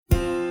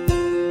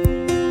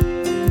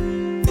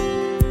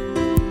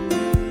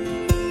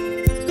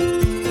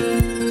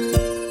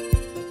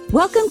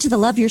Welcome to the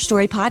Love Your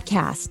Story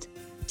podcast.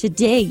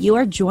 Today, you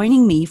are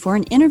joining me for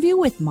an interview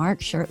with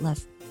Mark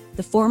Shurtleff,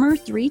 the former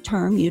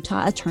three-term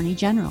Utah Attorney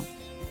General.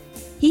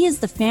 He is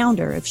the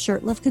founder of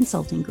Shurtleff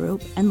Consulting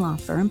Group and Law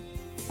Firm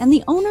and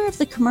the owner of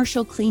the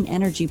Commercial Clean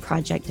Energy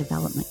Project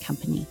Development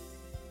Company.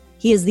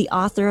 He is the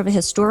author of a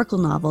historical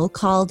novel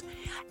called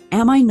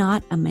Am I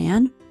Not a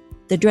Man?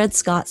 The Dred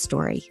Scott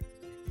Story.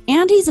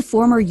 And he's a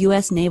former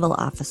U.S. naval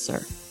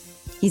officer.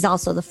 He's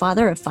also the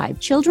father of 5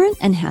 children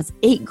and has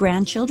 8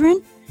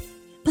 grandchildren.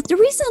 But the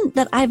reason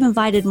that I've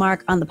invited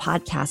Mark on the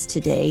podcast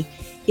today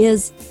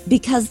is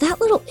because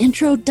that little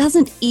intro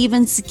doesn't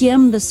even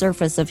skim the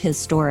surface of his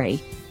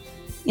story.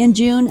 In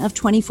June of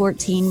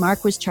 2014,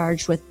 Mark was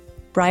charged with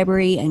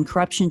bribery and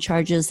corruption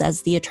charges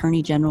as the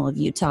Attorney General of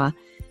Utah.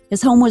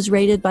 His home was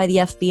raided by the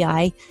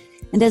FBI,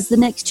 and as the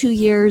next 2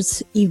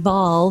 years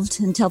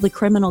evolved until the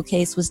criminal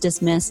case was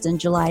dismissed in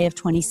July of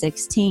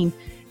 2016,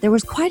 there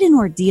was quite an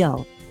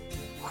ordeal,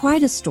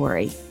 quite a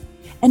story.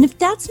 And if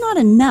that's not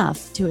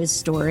enough to his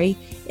story,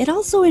 it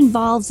also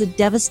involves a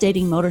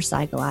devastating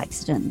motorcycle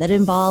accident that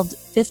involved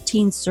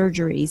 15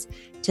 surgeries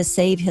to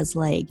save his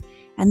leg,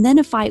 and then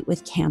a fight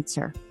with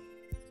cancer.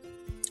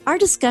 Our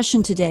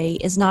discussion today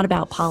is not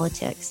about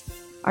politics.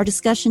 Our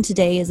discussion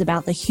today is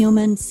about the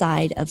human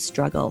side of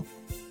struggle,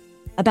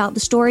 about the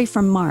story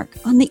from Mark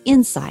on the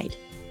inside.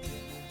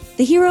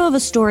 The hero of a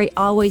story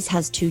always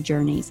has 2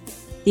 journeys: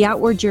 the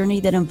outward journey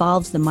that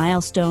involves the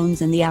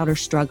milestones and the outer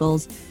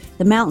struggles,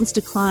 the mountains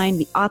to climb,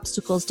 the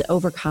obstacles to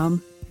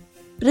overcome.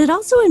 But it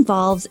also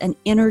involves an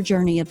inner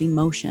journey of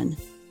emotion,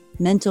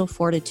 mental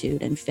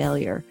fortitude and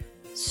failure,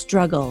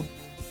 struggle.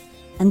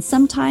 And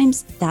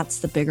sometimes that's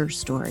the bigger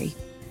story.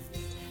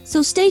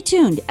 So stay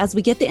tuned as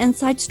we get the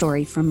inside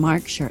story from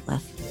Mark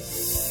Shurtleff.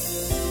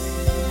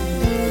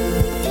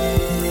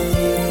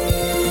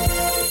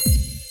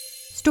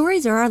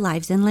 Stories are our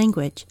lives in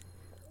language.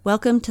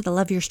 Welcome to the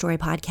Love Your Story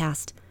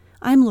podcast.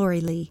 I'm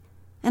Lori Lee.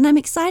 And I'm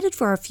excited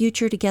for our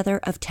future together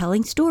of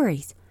telling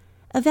stories,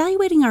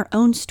 evaluating our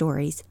own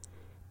stories,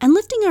 and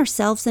lifting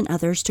ourselves and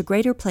others to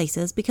greater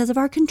places because of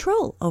our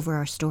control over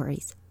our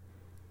stories.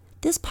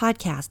 This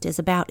podcast is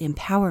about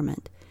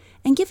empowerment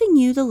and giving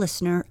you, the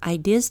listener,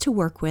 ideas to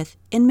work with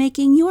in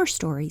making your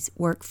stories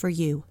work for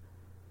you.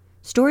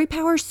 Story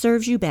power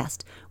serves you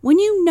best when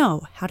you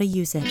know how to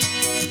use it.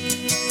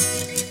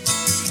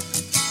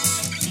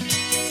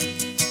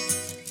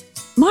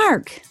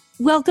 Mark,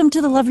 welcome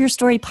to the Love Your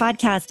Story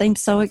podcast. I'm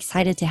so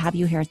excited to have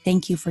you here.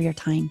 Thank you for your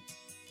time.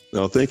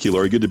 No, thank you,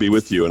 Lori. Good to be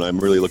with you, and I'm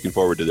really looking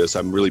forward to this.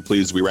 I'm really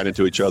pleased we ran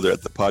into each other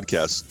at the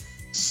podcast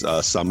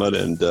summit,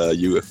 and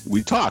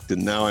we talked,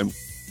 and now I'm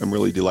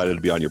really delighted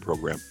to be on your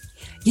program.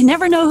 You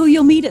never know who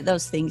you'll meet at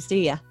those things, do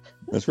you?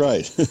 That's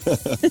right.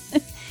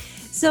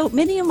 So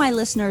many of my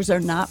listeners are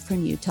not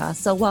from Utah,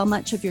 so while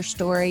much of your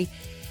story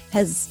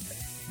has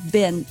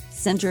been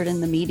centered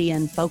in the media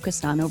and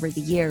focused on over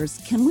the years,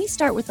 can we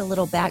start with a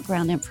little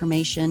background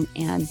information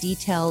and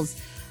details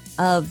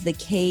of the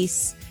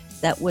case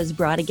that was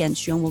brought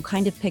against you, and we'll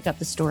kind of pick up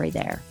the story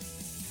there.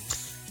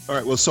 All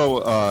right. Well,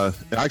 so I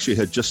actually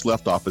had just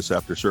left office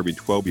after serving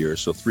 12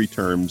 years, so 3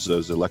 terms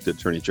as elected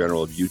Attorney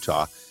General of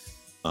Utah.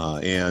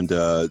 And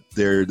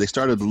they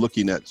started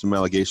looking at some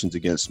allegations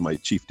against my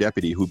chief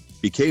deputy, who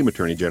became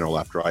Attorney General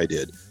after I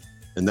did,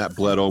 and that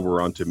bled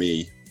over onto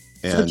me.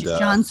 And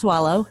John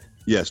Swallow.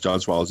 Yes, John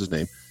Swallow is his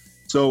name.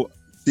 So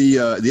the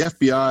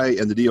FBI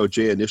and the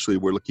DOJ initially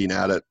were looking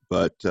at it,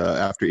 but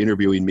after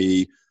interviewing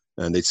me,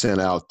 and they sent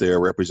out their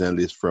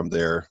representatives from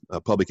their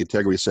public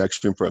integrity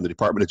section from the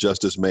Department of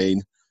Justice,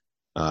 Maine,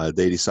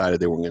 they decided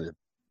they weren't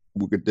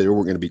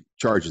going to be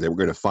charged. They were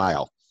going to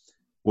file.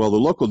 Well, the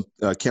local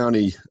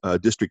county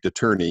district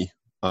attorney,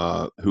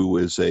 who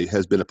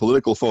has been a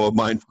political foe of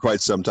mine for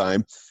quite some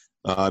time,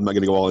 I'm not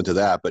going to go all into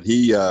that, but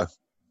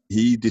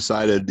he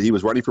decided he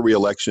was running for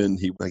re-election.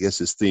 I guess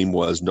his theme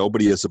was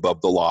nobody is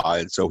above the law,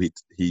 and so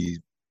he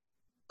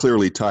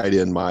clearly tied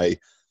in my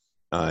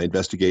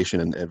investigation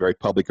and very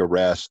public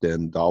arrest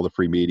and all the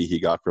free media he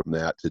got from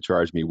that to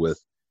charge me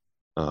with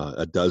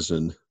a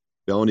dozen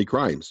felony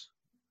crimes.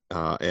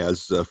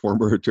 As a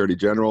former Attorney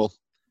General,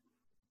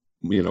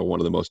 one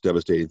of the most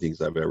devastating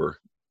things I've ever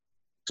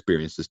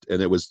experienced.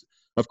 And it was,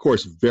 of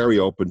course, very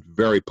open,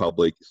 very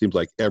public. It seems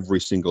like every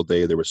single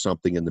day there was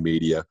something in the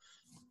media,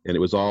 and it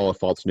was all a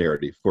false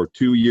narrative. For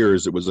 2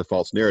 years, it was a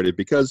false narrative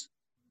because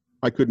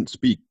I couldn't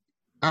speak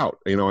out.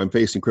 I'm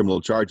facing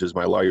criminal charges.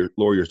 My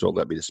lawyers don't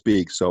let me to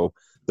speak. So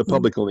the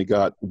public only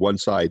got one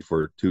side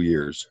for 2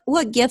 years.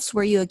 What gifts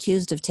were you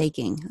accused of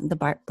taking,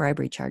 the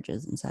bribery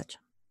charges and such?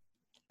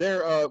 They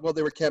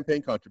were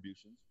campaign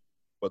contributions,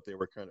 what they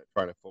were kind of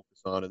trying to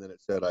focus on. And then it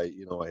said I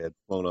had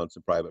flown on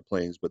some private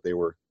planes, but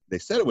they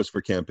said it was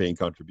for campaign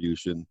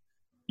contribution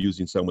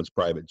using someone's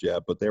private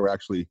jet, but they were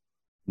actually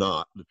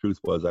not. The truth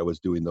was I was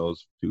doing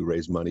those to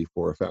raise money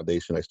for a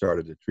foundation I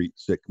started to treat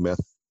sick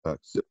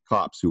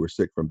cops who were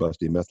sick from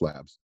busting meth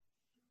labs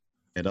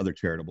and other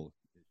charitable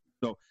issues.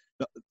 So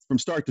from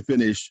start to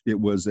finish, it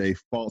was a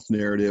false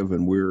narrative,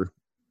 and we're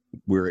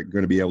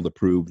going to be able to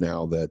prove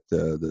now that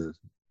the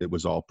It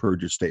was all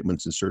perjured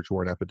statements and search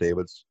warrant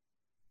affidavits.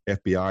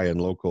 FBI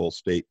and local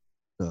state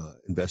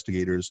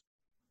investigators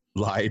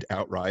lied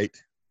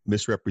outright,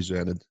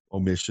 misrepresented,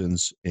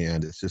 omissions,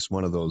 and it's just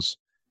one of those.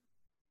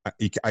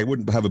 I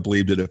wouldn't have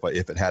believed it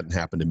if it hadn't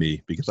happened to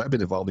me, because I've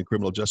been involved in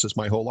criminal justice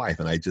my whole life,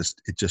 and it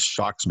just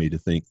shocks me to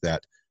think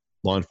that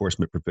law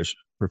enforcement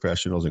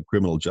professionals and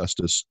criminal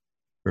justice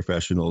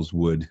professionals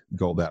would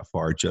go that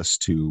far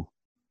just to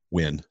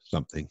win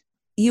something.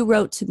 You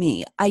wrote to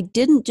me, I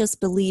didn't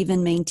just believe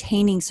in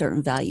maintaining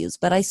certain values,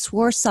 but I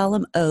swore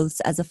solemn oaths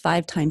as a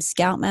 5-time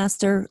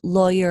scoutmaster,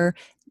 lawyer,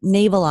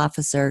 naval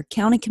officer,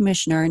 county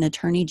commissioner, and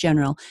attorney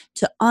general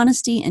to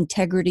honesty,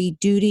 integrity,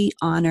 duty,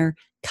 honor,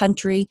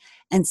 country,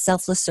 and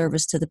selfless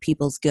service to the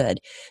people's good.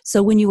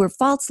 So when you were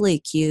falsely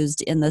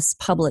accused in this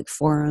public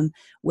forum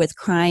with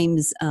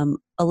crimes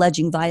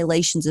alleging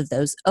violations of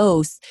those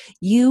oaths,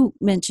 you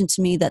mentioned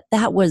to me that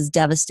that was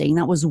devastating.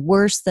 That was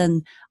worse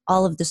than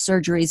all of the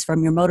surgeries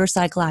from your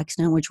motorcycle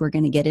accident, which we're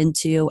going to get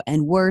into,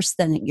 and worse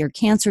than your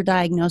cancer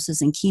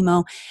diagnosis and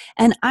chemo.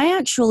 And I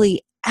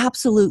actually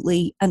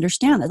absolutely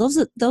understand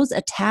that those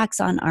attacks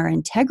on our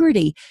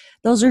integrity,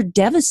 those are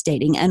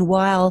devastating. And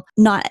while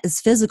not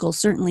as physical,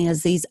 certainly,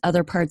 as these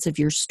other parts of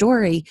your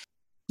story,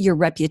 your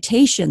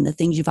reputation, the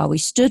things you've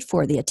always stood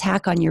for, the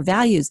attack on your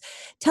values,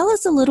 tell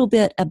us a little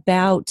bit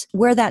about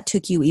where that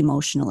took you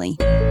emotionally.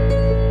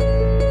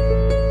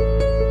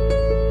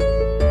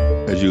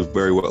 As you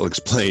very well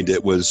explained,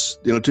 it was,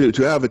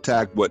 to have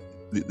attacked what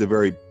the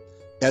very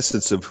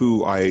essence of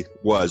who I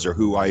was, or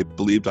who I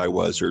believed I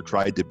was, or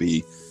tried to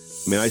be.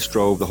 I mean, I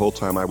strove the whole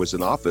time I was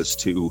in office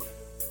to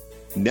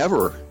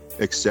never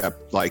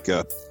accept like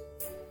a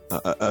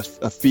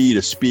fee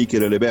to speak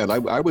at an event.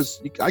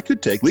 I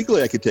could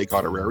take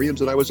honorariums,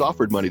 and I was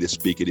offered money to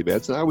speak at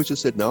events, and I always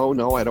just said,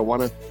 no, I don't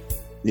want to,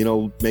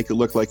 make it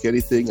look like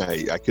anything.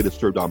 I could have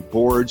served on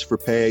boards for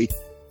pay.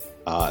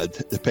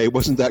 The pay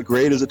wasn't that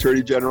great as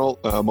Attorney General.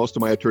 Most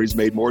of my attorneys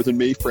made more than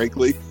me,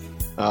 frankly,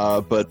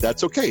 but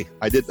that's okay.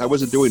 I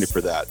wasn't doing it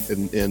for that,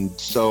 and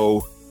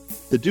so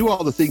to do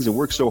all the things and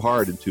work so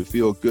hard and to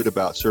feel good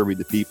about serving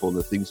the people and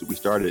the things that we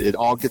started, it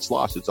all gets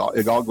lost.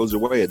 It all goes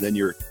away, and then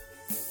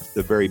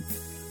the very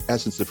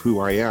essence of who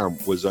I am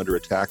was under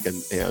attack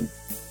and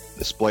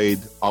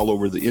displayed all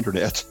over the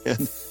internet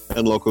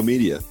and local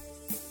media,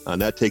 and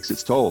that takes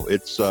its toll.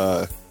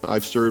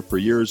 I've served for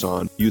years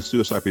on Youth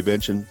Suicide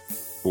Prevention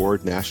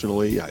Board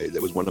nationally.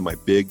 That was one of my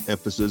big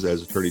emphases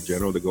as Attorney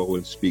General, to go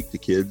and speak to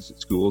kids at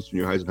schools,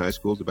 junior highs and high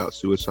schools, about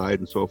suicide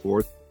and so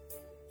forth.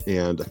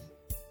 And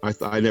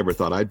I never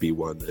thought I'd be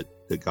one that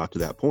got to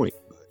that point,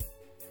 but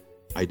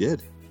I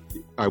did.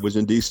 I was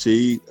in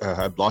D.C.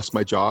 I'd lost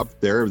my job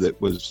there.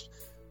 That was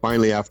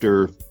finally,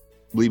 after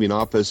leaving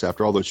office,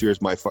 after all those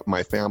years, my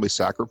family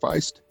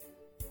sacrificed.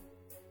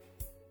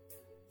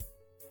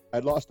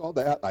 I'd lost all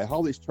that. I had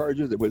all these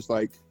charges. It was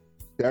like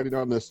standing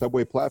on the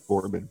subway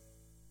platform and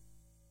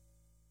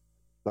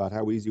thought,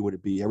 how easy would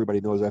it be?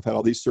 Everybody knows I've had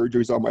all these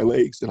surgeries on my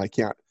legs, and I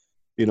can't,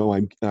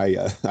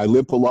 I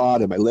limp a lot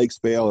and my legs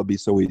fail. It'd be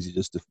so easy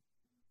just to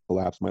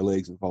collapse my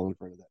legs and fall in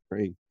front of that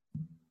train.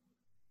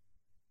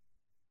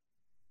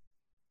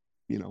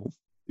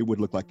 It would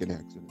look like an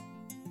accident.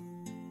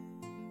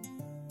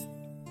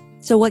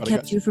 So what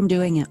kept you from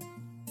doing it?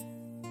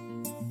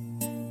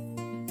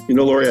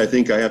 Lori, I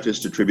think I have to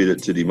just attribute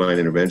it to divine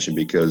intervention,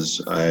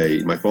 because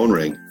my phone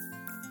rang,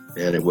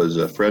 and it was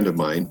a friend of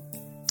mine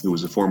who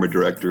was a former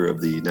director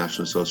of the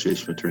National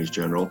Association of Attorneys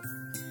General.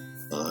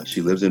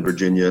 She lives in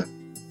Virginia.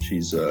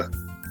 She's a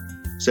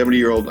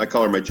 70-year-old. I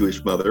call her my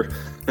Jewish mother,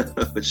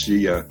 but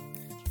she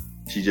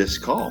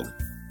just called,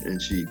 and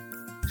she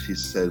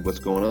said, "What's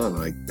going on?"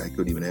 I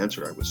couldn't even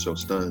answer. I was so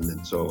stunned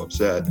and so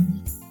upset.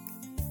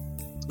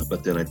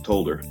 But then I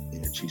told her,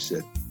 and she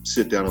said,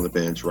 "Sit down on the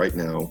bench right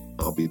now.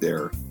 I'll be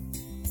there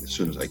as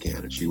soon as I can."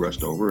 And she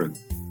rushed over and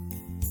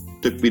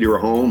took me to her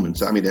home and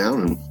sat me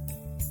down, and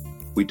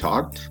we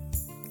talked.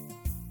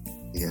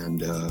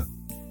 And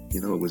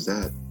it was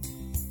that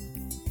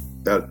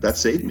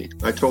saved me.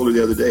 I told her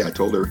the other day.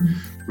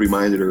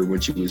 Reminded her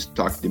when she was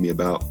talking to me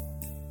about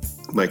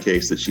my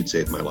case that she'd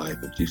saved my life,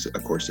 and she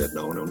of course said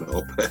no,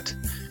 but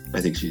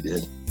I think she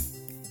did.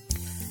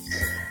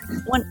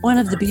 One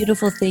of the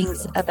beautiful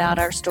things about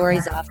our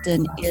stories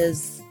often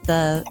is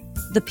the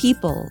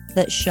people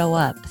that show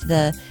up.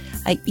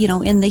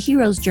 In the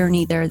hero's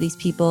journey, there are these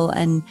people,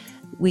 and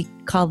we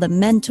call them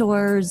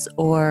mentors,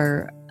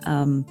 or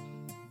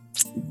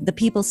the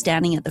people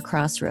standing at the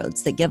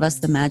crossroads that give us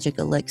the magic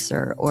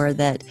elixir, or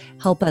that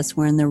help us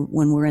when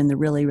we're in the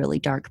really, really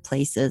dark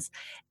places.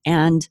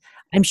 And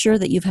I'm sure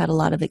that you've had a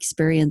lot of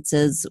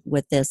experiences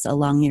with this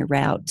along your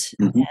route.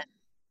 Mm-hmm. And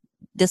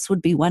this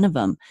would be one of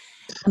them.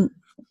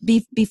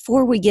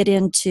 Before we get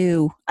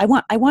into, I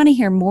want to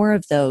hear more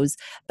of those,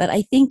 but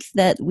I think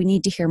that we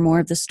need to hear more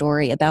of the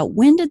story about,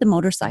 when did the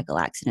motorcycle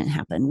accident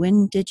happen?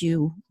 When did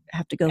you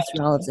have to go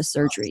through all of the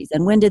surgeries,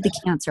 and when did the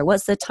cancer?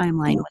 What's the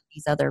timeline with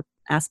these other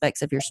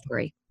aspects of your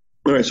story?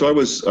 All right. So I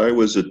was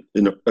an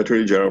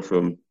Attorney General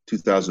from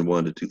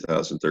 2001 to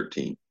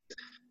 2013.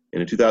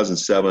 And in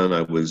 2007,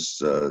 I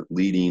was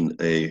leading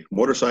a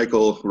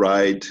motorcycle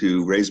ride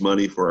to raise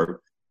money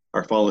for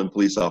our fallen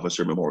police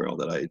officer memorial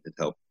that I had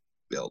helped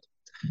build.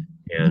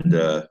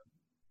 And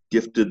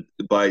gifted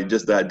by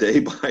just that day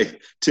by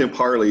Tim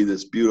Harley,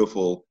 this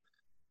beautiful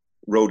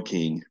Road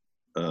King.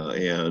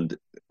 And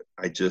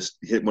I just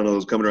hit one of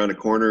those coming around a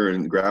corner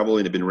and gravel,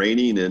 and it had been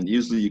raining, and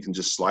usually you can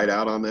just slide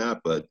out on that,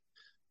 but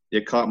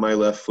it caught my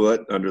left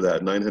foot under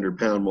that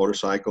 900-pound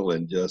motorcycle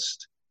and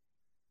just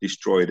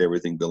destroyed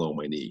everything below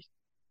my knee.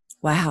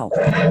 Wow.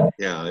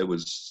 Yeah, it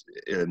was,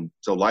 and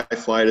so life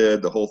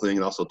flighted, the whole thing,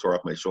 and also tore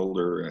off my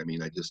shoulder. I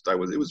mean, it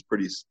was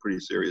pretty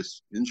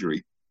serious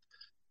injury.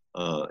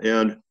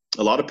 And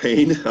a lot of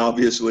pain,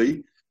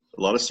 obviously,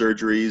 a lot of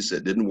surgeries.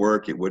 It didn't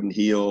work. It wouldn't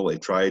heal. They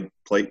tried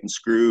plate and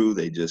screw.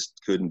 They just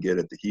couldn't get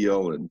it to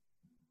heal. And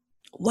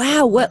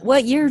wow.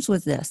 What years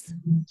was this?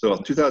 so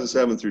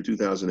 2007 through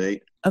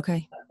 2008.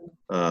 Okay.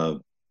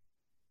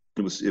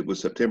 It was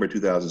September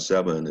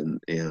 2007, and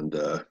in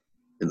the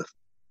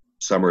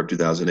summer of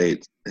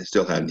 2008, it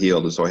still hadn't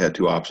healed, and so I had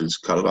two options: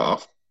 cut it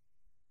off,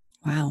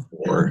 wow,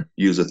 or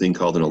use a thing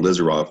called an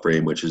Ilizarov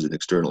frame, which is an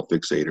external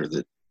fixator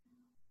that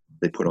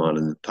they put on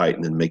and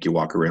tighten and make you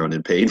walk around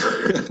in pain.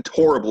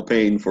 Horrible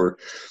pain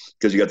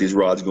because you got these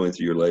rods going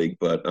through your leg,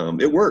 but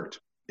it worked.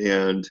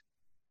 And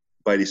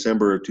by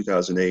December of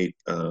 2008,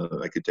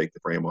 I could take the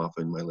frame off,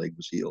 and my leg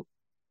was healed.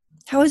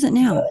 How is it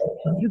now?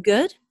 You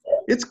good?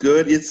 It's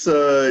good. It's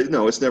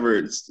no, it's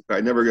never. I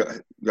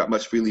never got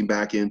much feeling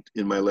back in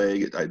my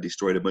leg. I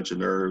destroyed a bunch of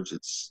nerves.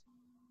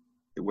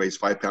 It weighs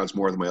 5 pounds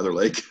more than my other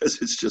leg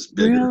because it's just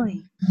bigger.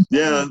 Really?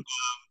 Yeah.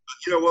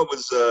 You know what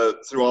was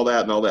through all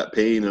that and all that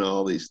pain and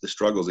all the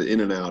struggles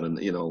in and out, and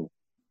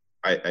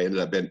I ended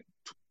up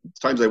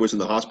times I was in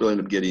the hospital. I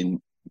ended up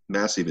getting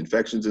massive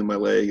infections in my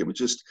leg. It was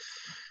just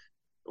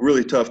a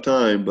really tough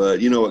time. But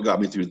you know what got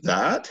me through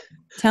that?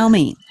 Tell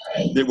me.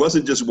 It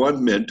wasn't just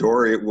one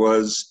mentor. It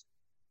was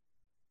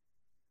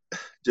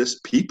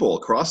just people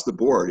across the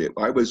board.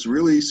 I was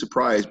really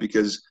surprised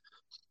because,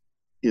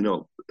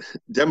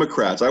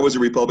 Democrats, I was a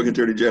Republican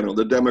Attorney General.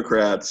 The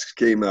Democrats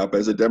came up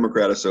as a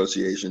Democrat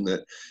association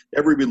that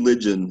every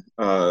religion,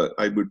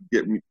 I would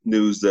get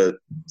news that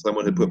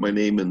someone had put my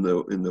name in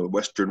the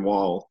Western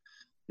Wall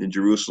in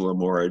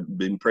Jerusalem, or I'd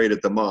been prayed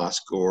at the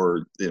mosque,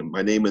 or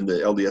my name in the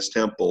LDS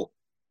temple.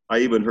 I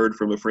even heard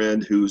from a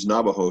friend who's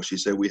Navajo. She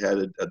said we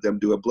had them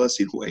do a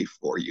blessing way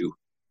for you.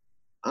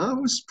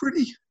 It was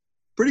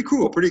pretty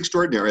cool, pretty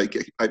extraordinary.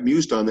 I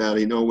mused on that.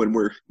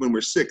 When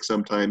we're sick,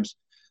 sometimes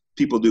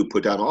people do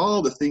put down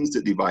all the things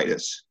that divide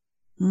us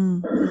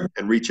and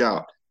reach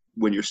out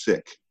when you're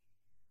sick.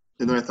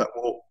 And then I thought,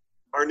 well,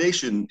 our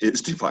nation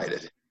is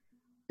divided.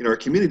 Our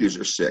communities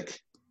are sick.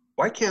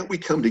 Why can't we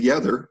come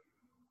together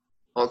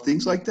on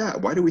things like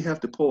that? Why do we have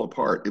to pull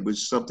apart? It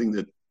was something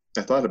that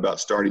I thought about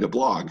starting a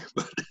blog,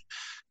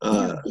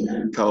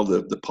 called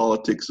the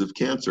Politics of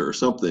Cancer or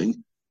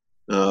something.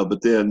 But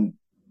then,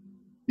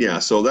 yeah,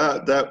 so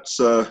that's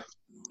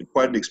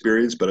quite an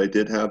experience, but I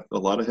did have a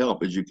lot of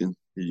help, as you can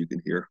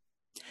hear.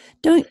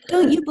 Don't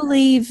you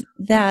believe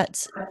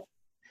that?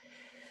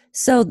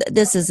 So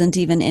this isn't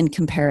even in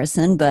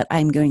comparison, but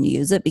I'm going to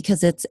use it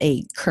because it's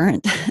a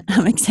current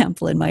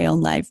example in my own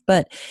life.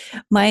 But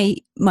my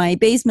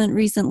basement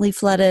recently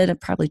flooded. I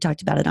probably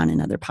talked about it on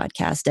another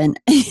podcast, and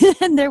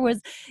and there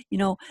was,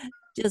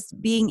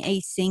 just being a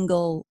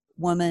single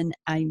woman,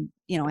 I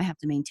have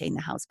to maintain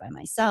the house by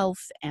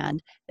myself,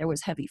 and there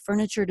was heavy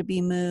furniture to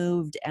be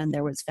moved, and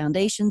there was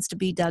foundations to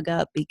be dug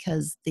up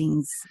because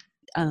things,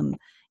 the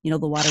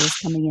water was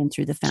coming in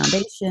through the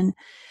foundation.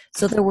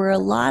 So there were a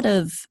lot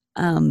of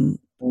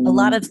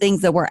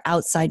things that were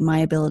outside my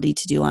ability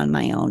to do on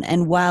my own.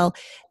 And while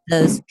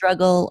the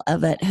struggle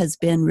of it has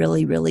been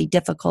really, really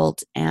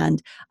difficult,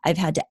 and I've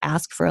had to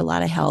ask for a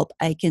lot of help,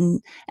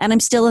 and I'm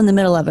still in the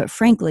middle of it,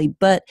 frankly,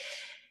 but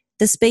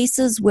the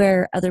spaces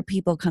where other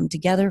people come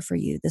together for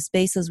you, the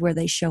spaces where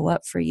they show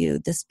up for you,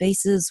 the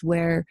spaces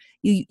where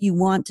you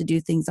want to do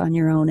things on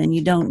your own and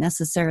you don't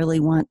necessarily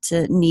want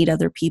to need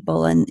other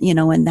people, and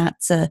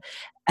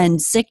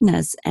and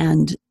sickness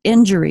and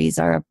injuries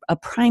are a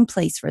prime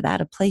place for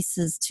that, a place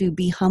is to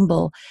be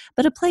humble,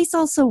 but a place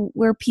also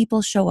where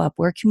people show up,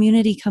 where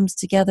community comes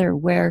together,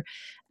 where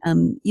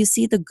you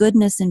see the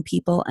goodness in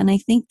people. And I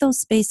think those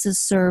spaces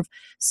serve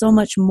so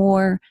much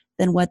more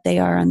than what they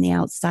are on the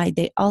outside.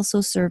 They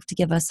also serve to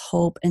give us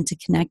hope and to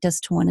connect us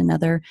to one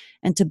another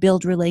and to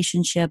build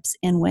relationships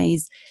in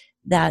ways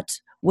that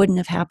wouldn't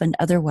have happened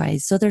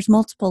otherwise. So there's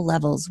multiple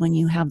levels when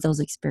you have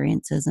those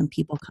experiences and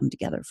people come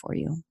together for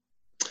you.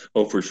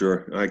 Oh, for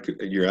sure.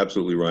 You're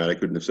absolutely right. I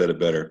couldn't have said it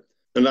better.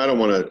 And I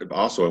want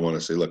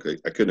to say, look,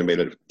 I couldn't have made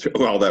it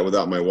through all that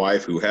without my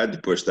wife, who had to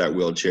push that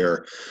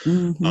wheelchair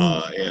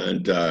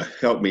and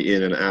help me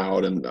in and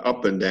out and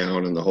up and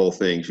down and the whole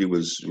thing. She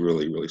was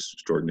really, really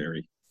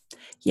extraordinary.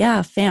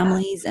 Yeah,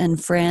 families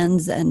and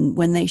friends, and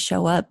when they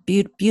show up,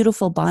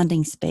 beautiful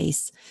bonding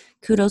space.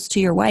 Kudos to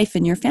your wife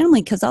and your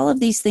family, because all of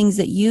these things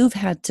that you've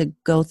had to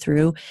go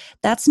through,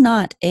 that's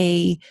not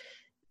a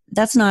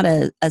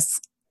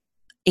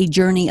a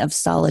journey of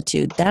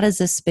solitude. That is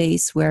a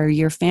space where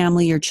your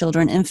family, your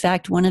children, in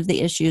fact, one of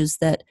the issues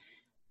that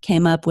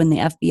came up when the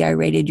FBI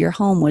raided your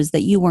home was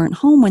that you weren't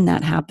home when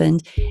that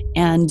happened,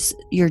 and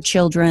your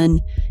children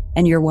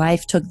and your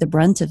wife took the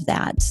brunt of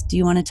that. Do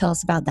you want to tell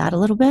us about that a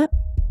little bit?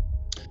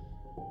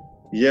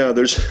 Yeah,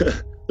 there's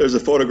there's a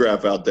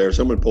photograph out there.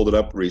 Someone pulled it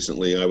up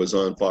recently. I was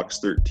on Fox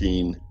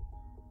 13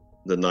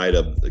 the night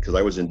of, because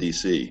I was in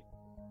DC,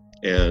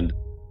 and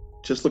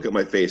just look at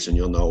my face and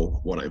you'll know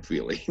what I'm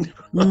feeling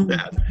on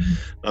that.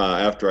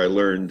 After I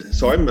learned,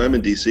 so I'm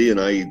in DC, and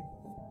I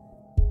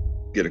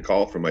get a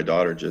call from my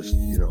daughter. Just,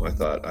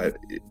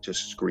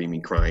 just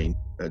screaming, crying,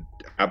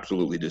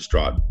 absolutely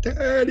distraught.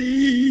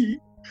 Daddy,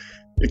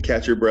 and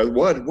catch her breath.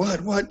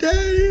 What,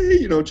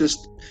 Daddy?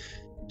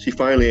 She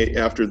finally,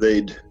 after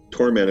they'd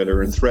tormented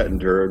her and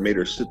threatened her and made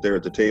her sit there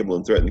at the table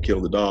and threatened to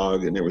kill the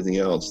dog and everything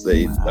else,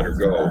 they let her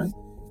go.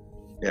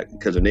 Yeah,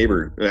 because a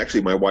neighbor, and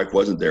actually my wife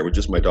wasn't there, with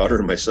just my daughter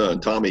and my son,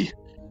 Tommy,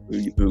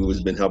 who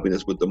has been helping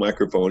us with the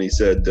microphone. He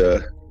said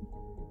there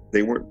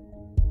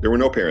were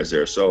no parents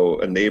there. So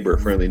a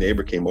friendly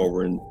neighbor came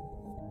over and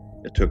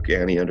took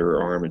Annie under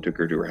her arm and took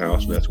her to her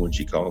house. And that's when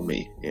she called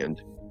me.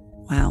 And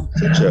wow.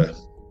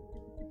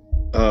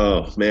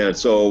 Oh man.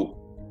 So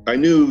I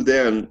knew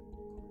then,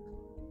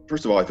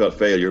 first of all, I felt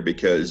failure,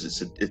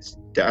 because it's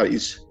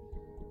Daddy's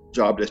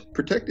job to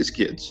protect his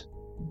kids.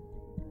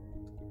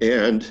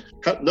 And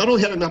not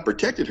only had I not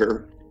protected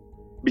her,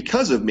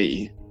 because of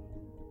me,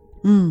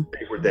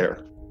 they were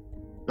there.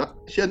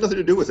 She had nothing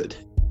to do with it.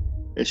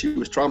 And she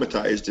was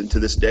traumatized, and to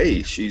this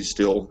day, she's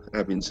still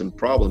having some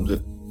problems.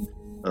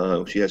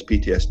 She has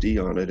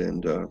PTSD on it,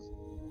 and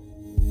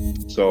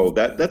so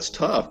that's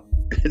tough.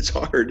 It's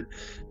hard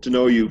to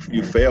know you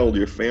failed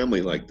your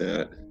family like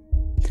that.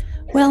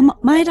 Well,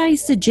 might I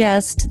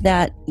suggest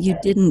that you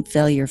didn't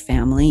fail your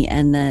family,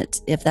 and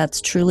that if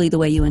that's truly the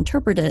way you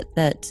interpret it,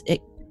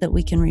 that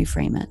we can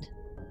reframe it,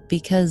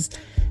 because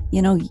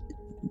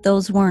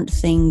those weren't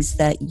things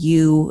that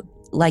you,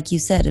 like you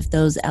said, if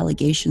those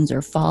allegations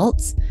are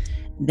false,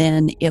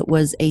 then it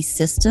was a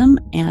system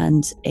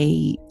and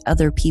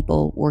other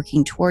people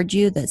working toward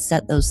you that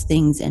set those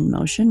things in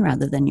motion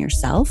rather than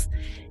yourself.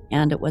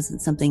 And it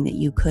wasn't something that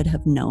you could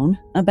have known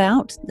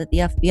about, that the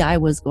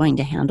FBI was going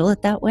to handle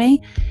it that way.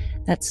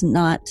 That's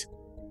not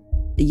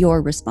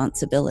your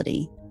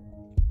responsibility.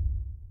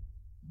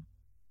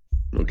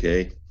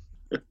 Okay.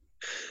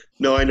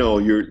 No, I know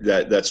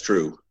that's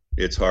true.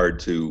 It's hard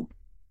to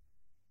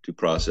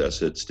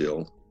process it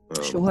still.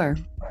 Sure.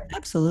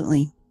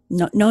 Absolutely.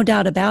 No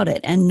doubt about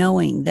it. And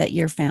knowing that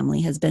your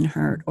family has been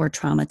hurt or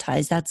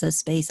traumatized, that's a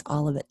space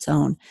all of its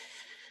own.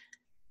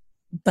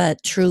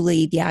 But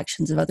truly, the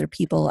actions of other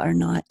people are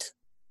not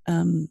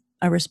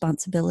a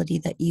responsibility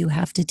that you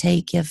have to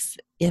take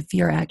if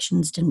your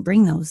actions didn't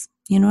bring those.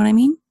 You know what I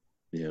mean?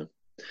 Yeah.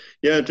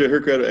 Yeah. To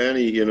her credit,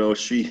 Annie,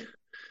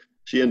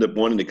 she ended up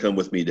wanting to come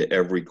with me to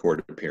every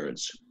court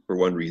appearance for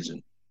one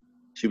reason.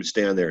 She would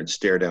stand there and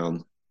stare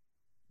down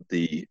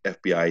the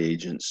FBI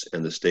agents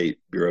and the State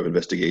Bureau of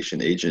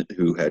Investigation agent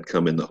who had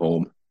come in the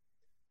home.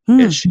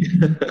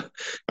 And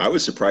I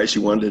was surprised she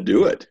wanted to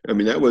do it. I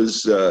mean, that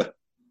was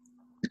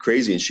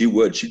crazy. And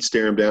she'd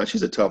stare him down.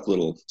 She's a tough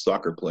little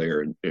soccer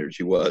player, and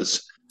she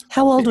was.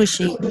 How old was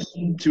she?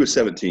 She was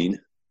 17.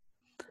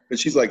 And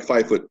she's like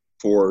 5'4",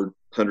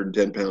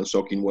 110 pounds,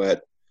 soaking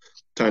wet,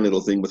 tiny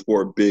little thing with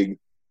 4 big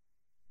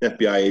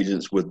FBI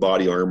agents with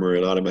body armor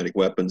and automatic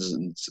weapons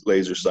and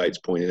laser sights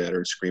pointing at her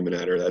and screaming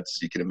at her.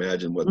 You can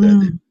imagine what that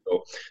did.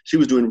 So she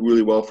was doing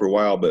really well for a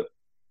while, but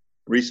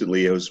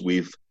recently, as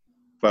we've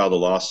filed a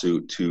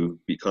lawsuit to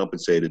be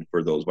compensated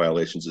for those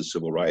violations of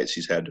civil rights,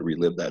 she's had to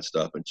relive that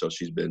stuff, and so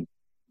she's been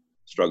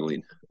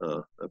struggling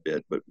a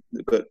bit. But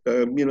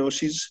I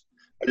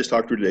just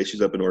talked to her today.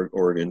 She's up in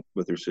Oregon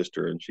with her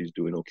sister, and she's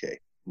doing okay.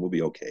 We'll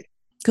be okay.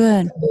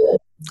 Good.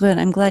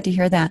 I'm glad to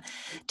hear that.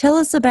 Tell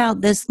us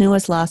about this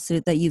newest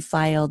lawsuit that you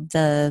filed,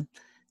 the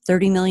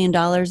 $30 million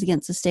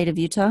against the state of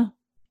Utah.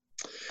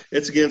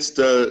 It's against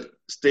the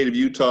state of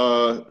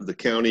Utah, the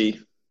county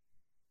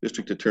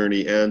district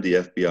attorney, and the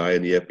FBI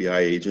and the FBI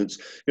agents.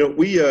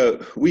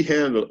 We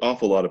hand an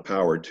awful lot of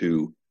power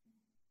to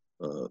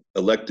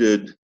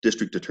elected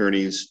district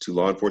attorneys, to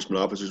law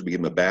enforcement officers. We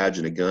give them a badge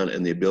and a gun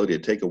and the ability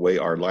to take away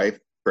our life,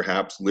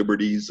 perhaps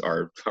liberties,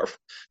 our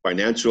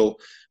financial.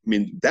 I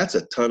mean, that's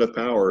a ton of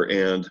power,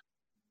 and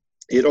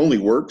it only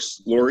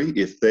works, Lori,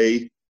 if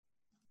they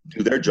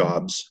do their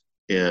jobs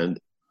and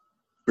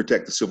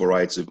protect the civil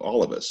rights of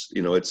all of us.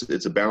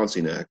 It's a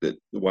balancing act that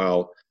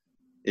while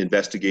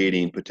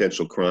investigating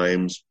potential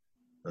crimes,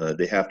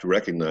 they have to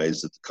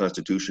recognize that the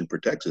Constitution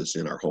protects us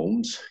in our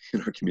homes,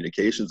 in our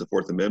communications, the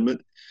Fourth Amendment,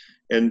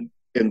 and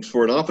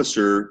for an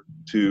officer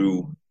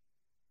to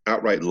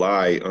outright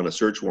lie on a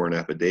search warrant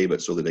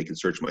affidavit so that they can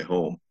search my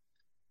home.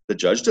 The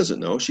judge doesn't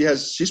know.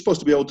 She's supposed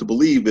to be able to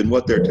believe in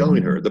what they're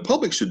telling her. The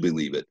public should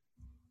believe it.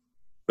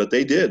 But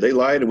they did. They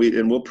lied,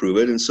 and we'll prove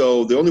it. And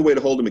so the only way to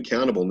hold them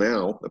accountable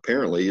now,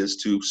 apparently, is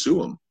to sue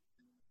them.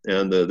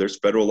 And there's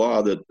federal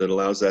law that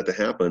allows that to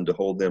happen, to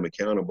hold them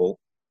accountable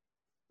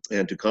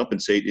and to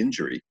compensate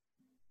injury.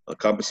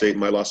 compensate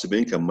my loss of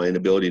income, my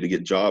inability to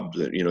get jobs.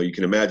 You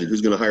can imagine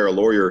who's going to hire a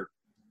lawyer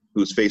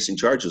who's facing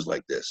charges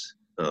like this.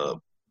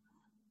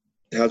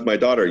 How's my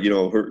daughter,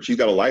 she's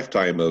got a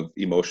lifetime of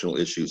emotional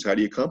issues. How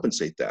do you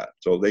compensate that?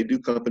 So they do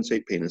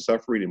compensate pain and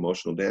suffering,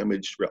 emotional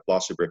damage,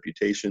 loss of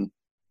reputation.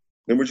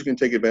 And we're just going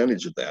to take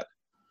advantage of that.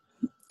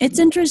 It's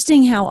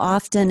interesting how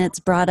often it's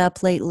brought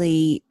up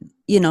lately,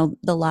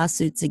 the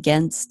lawsuits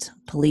against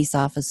police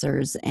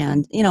officers.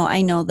 And,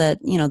 I know that,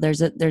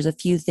 there's a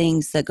few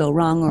things that go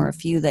wrong or a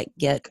few that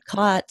get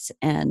caught,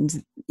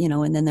 and,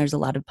 and then there's a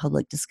lot of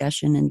public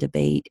discussion and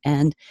debate,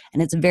 and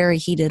it's very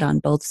heated on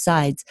both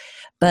sides.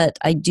 But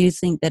I do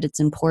think that it's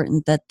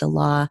important that the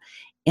law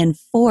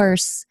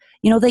enforce,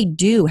 they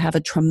do have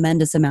a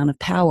tremendous amount of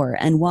power.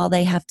 And while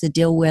they have to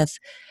deal with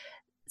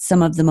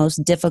some of the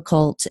most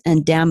difficult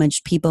and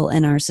damaged people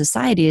in our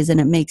societies, and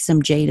it makes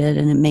them jaded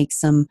and it makes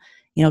them,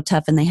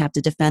 tough, and they have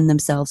to defend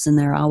themselves, and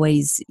they're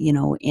always,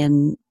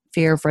 in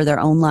fear for their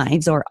own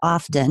lives, or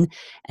often,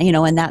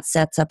 and that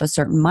sets up a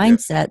certain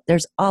mindset.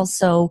 There's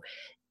also,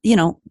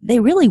 they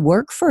really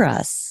work for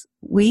us.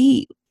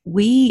 We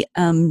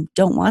don't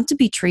want to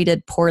be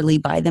treated poorly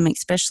by them,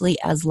 especially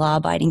as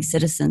law-abiding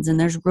citizens, and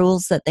there's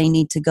rules that they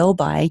need to go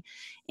by.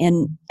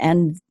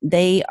 And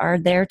they are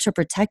there to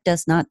protect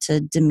us, not to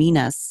demean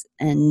us.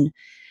 And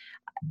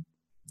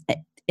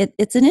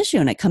it's an issue,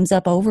 and it comes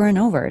up over and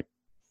over.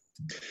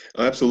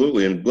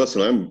 Absolutely. And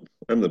listen,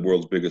 I'm the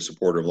world's biggest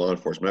supporter of law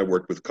enforcement. I've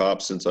worked with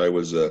cops since I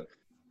was a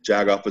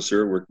JAG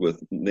officer, worked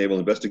with Naval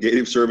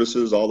Investigative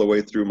Services all the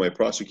way through my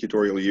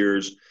prosecutorial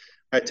years.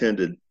 I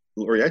attended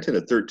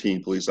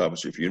 13 police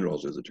officer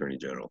funerals as Attorney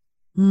General.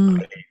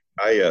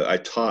 I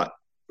taught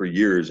for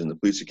years in the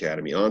police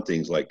academy on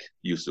things like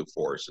use of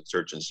force and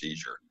search and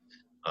seizure.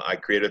 I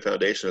created a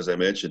foundation, as I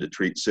mentioned, to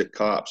treat sick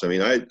cops. I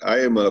mean, I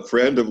am a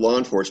friend of law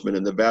enforcement,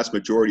 and the vast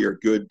majority are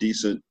good,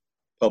 decent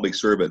public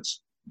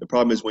servants. The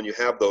problem is when you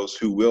have those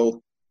who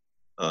will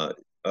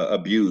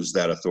abuse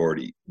that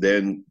authority,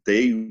 then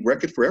they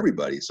wreck it for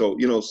everybody. So,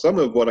 some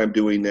of what I'm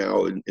doing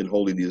now in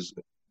holding these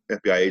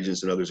FBI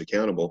agents and others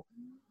accountable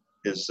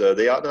is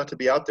they ought not to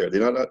be out there. They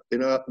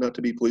ought not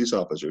to be police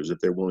officers if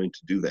they're willing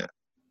to do that,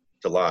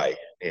 to lie,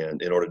 and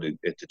in order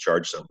to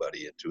charge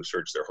somebody and to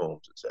search their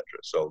homes, etc.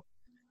 So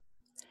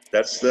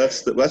that's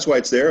why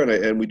it's there,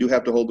 and we do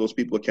have to hold those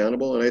people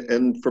accountable.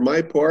 And for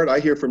my part, I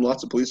hear from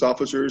lots of police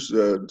officers,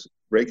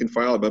 rank and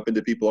file. I bump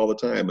into people all the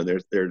time,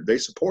 and they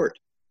support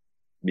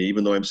me,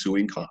 even though I'm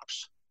suing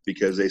cops,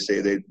 because they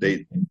say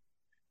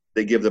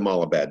they give them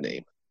all a bad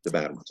name. The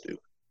bad ones do.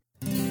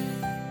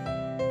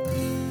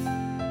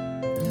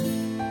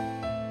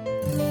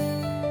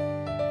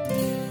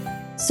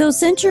 So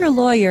since you're a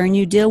lawyer and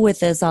you deal with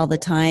this all the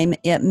time,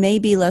 it may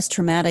be less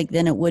traumatic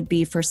than it would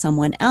be for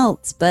someone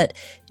else, but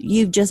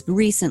you've just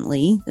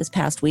recently, this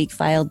past week,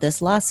 filed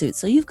this lawsuit.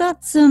 So you've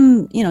got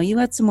some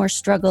more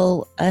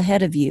struggle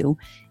ahead of you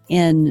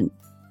in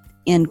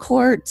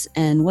court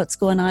and what's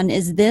going on.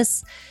 Is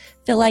this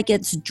feel like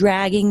it's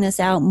dragging this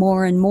out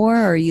more and more?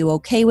 Are you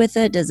okay with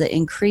it? Does it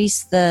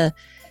increase the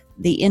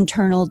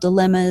internal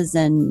dilemmas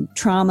and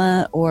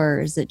trauma,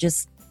 or is it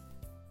just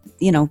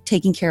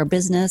taking care of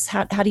business?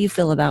 How do you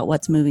feel about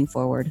what's moving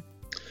forward?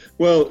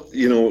 Well,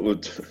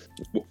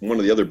 one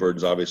of the other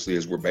burdens obviously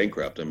is we're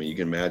bankrupt. I mean, you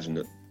can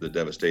imagine the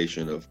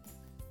devastation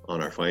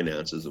on our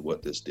finances of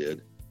what this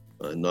did.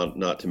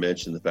 Not to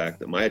mention the fact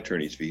that my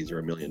attorney's fees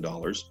are $1 million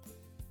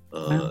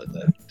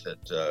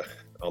that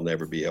I'll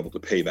never be able to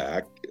pay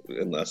back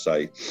unless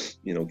I,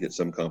 get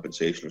some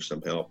compensation or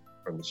some help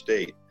from the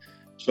state.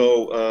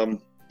 So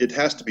it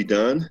has to be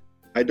done.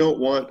 I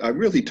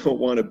really don't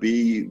want to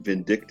be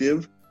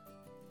vindictive.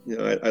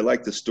 I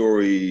like the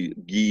story,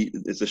 Guy.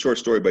 It's a short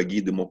story by Guy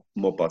de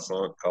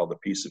Maupassant called The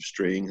Piece of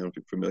String. I don't know if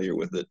you're familiar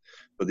with it,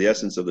 but the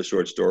essence of the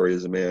short story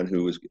is a man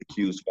who was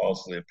accused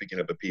falsely of picking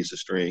up a piece of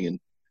string. And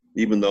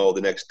even though the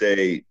next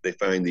day they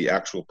find the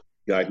actual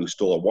guy who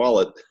stole a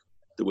wallet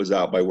that was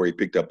out by where he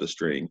picked up the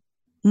string,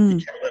 he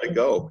can't let it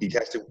go. He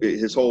has to,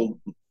 the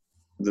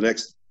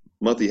next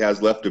month he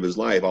has left of his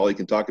life, all he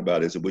can talk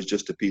about is it was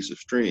just a piece of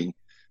string.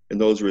 And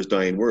those were his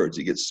dying words.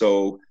 He gets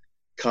so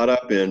caught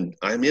up in,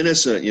 I'm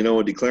innocent,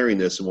 and declaring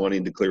this and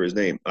wanting to clear his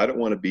name. I don't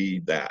want to be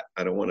that.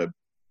 I don't want to,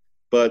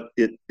 but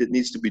it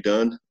needs to be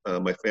done.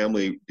 My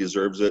family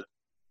deserves it.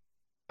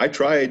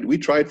 We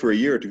tried for a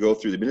year to go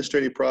through the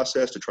administrative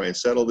process to try and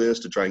settle this,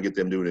 to try and get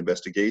them to do an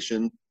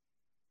investigation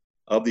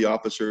of the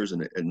officers,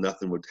 and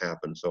nothing would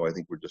happen. So I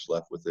think we're just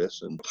left with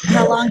this. And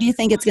how long do you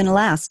think it's going to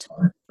last?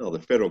 The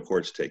federal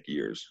courts take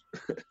years.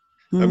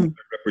 I'm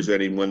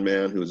representing one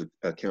man who was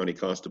a county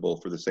constable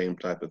for the same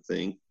type of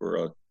thing, for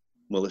a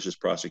malicious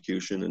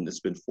prosecution, and it's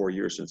been 4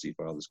 years since he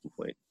filed this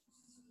complaint.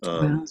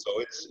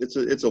 So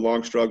it's a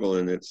long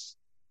struggle,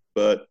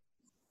 but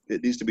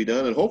it needs to be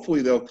done, and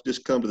hopefully they'll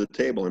just come to the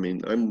table. I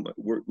mean,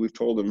 we've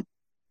told them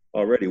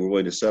already we're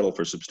willing to settle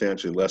for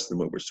substantially less than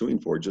what we're suing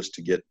for, just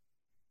to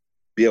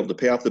be able to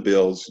pay off the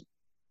bills,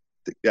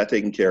 get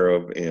taken care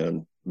of,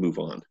 and move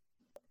on.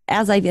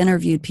 As I've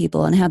interviewed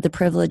people and had the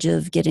privilege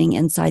of getting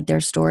inside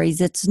their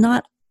stories, it's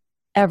not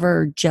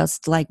ever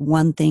just like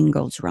one thing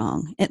goes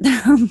wrong.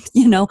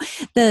 You know,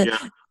 the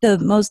Yeah. the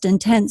most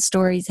intense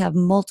stories have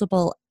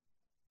multiple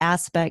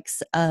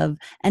aspects of,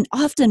 and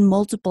often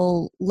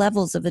multiple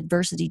levels of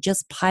adversity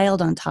just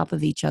piled on top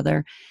of each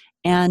other.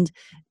 And,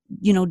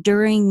 you know,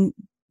 during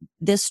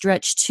this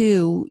stretch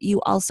too,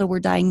 you also were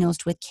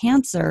diagnosed with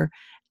cancer.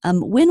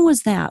 When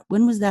was that?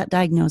 When was that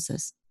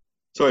diagnosis?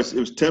 So it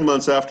was 10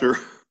 months after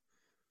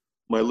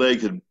my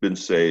leg had been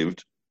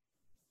saved.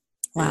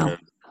 Wow.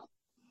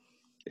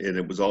 And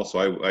it was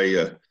also,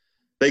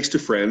 thanks to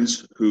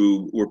friends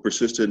who were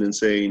persistent in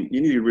saying,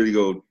 you need to really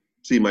go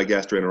see my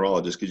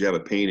gastroenterologist because you have a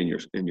pain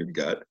in your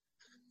gut,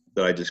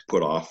 that I just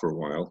put off for a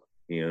while.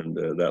 And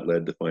that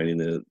led to finding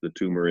the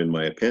tumor in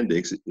my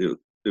appendix.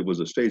 It was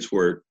a stage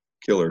 4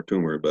 killer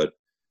tumor, but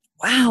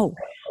Wow.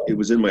 it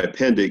was in my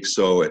appendix,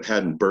 so it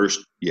hadn't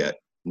burst yet.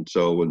 And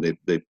so when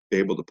they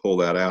able to pull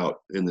that out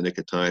in the nick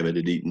of time, it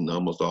had eaten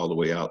almost all the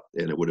way out,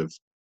 and it would have,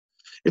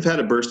 if it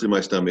had burst in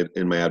my stomach,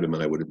 in my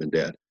abdomen, I would have been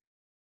dead.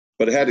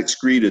 But it had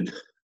excreted.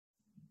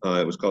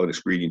 It was called an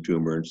excreting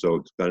tumor, and so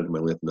it got into my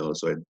lymph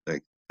nodes. So I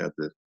had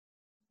the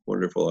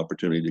wonderful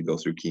opportunity to go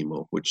through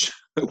chemo, which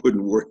I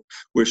wouldn't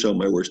wish on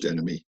my worst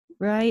enemy.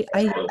 Right.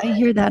 I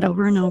hear that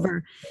over and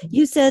over.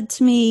 You said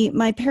to me,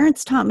 my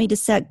parents taught me to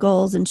set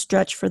goals and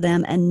stretch for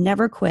them and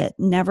never quit,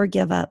 never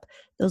give up.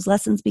 Those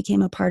lessons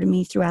became a part of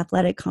me through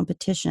athletic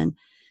competition.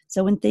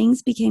 So when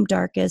things became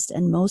darkest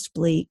and most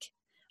bleak,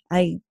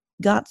 I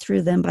got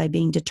through them by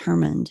being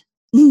determined.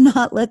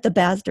 Not let the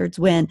bastards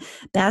win.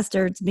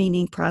 Bastards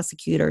meaning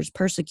prosecutors,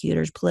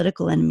 persecutors,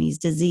 political enemies,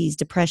 disease,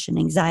 depression,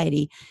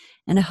 anxiety,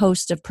 and a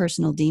host of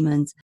personal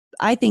demons.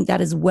 I think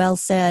that is well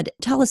said.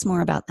 Tell us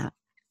more about that.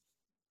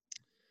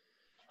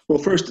 Well,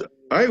 first,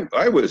 I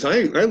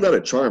led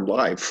a charmed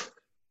life.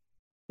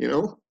 You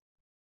know,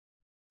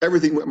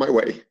 everything went my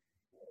way.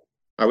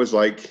 I was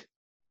like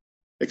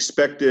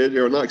expected,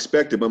 or not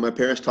expected, but my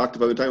parents talked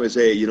about the time. I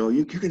say, hey, you know,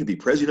 you're going to be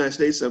president of the United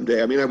States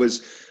someday. I mean,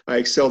 I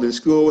excelled in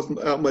school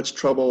without much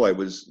trouble. I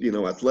was, you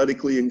know,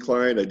 athletically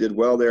inclined. I did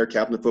well there,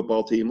 captain of the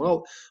football team,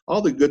 all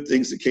the good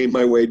things that came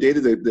my way.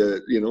 Dated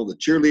the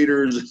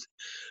cheerleaders,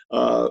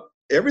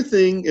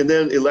 everything. And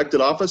then elected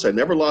office. I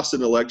never lost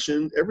an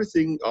election.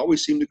 Everything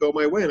always seemed to go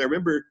my way. And I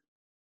remember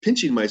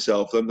pinching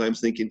myself sometimes,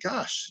 thinking,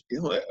 gosh,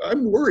 you know,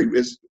 I'm worried.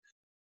 Is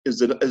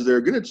there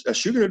a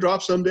shoe going to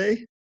drop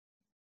someday?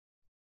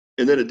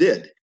 And then it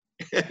did.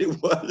 And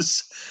it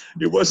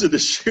wasn't a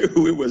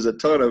shoe. It was a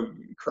ton of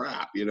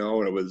crap, you know,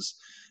 and it was,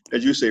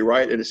 as you say,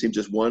 right. And it seemed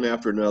just one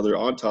after another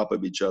on top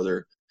of each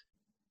other.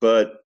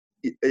 But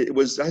it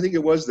was, I think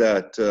it was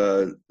that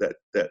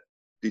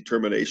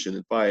determination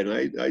and fight.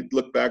 And I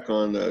look back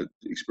on the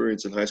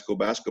experience in high school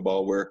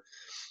basketball where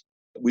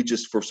we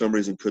just, for some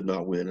reason, could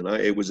not win. And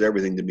it was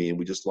everything to me. And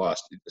we just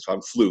lost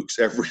on flukes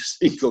every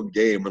single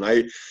game. And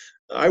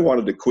I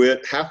wanted to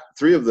quit.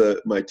 Three of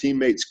my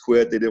teammates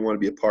quit. They didn't want to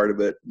be a part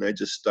of it. And I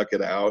just stuck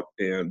it out.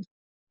 And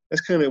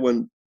that's kind of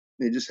when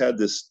they just had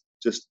this,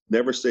 just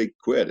never say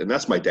quit. And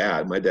that's my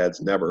dad. My dad's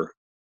never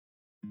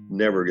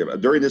give up.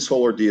 During this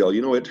whole ordeal,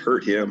 you know, it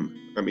hurt him.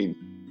 I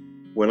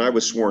mean, when I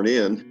was sworn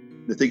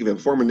in, to think of him,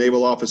 former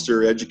naval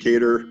officer,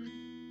 educator,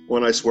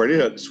 when I sworn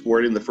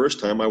in the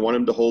first time, I want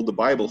him to hold the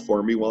Bible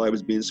for me while I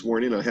was being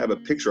sworn in. I have a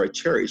picture I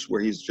cherish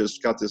where he's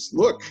just got this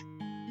look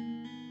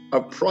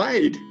of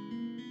pride.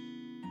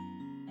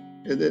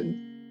 And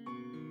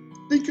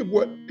then think of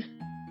what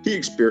he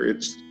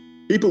experienced.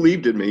 He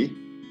believed in me,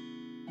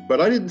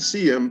 but I didn't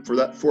see him for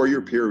that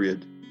 4-year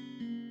period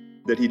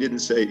that he didn't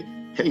say,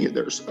 hang in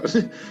there,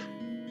 son.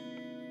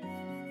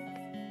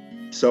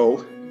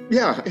 So,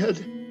 yeah,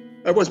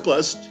 I was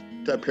blessed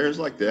to have parents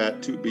like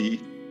that, to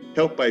be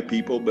helped by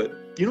people.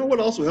 But you know what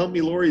also helped me,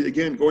 Lori?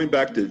 Again, going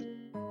back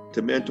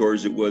to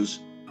mentors, it was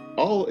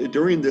all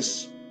during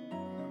this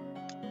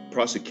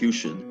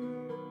prosecution.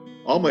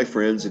 All my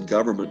friends in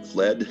government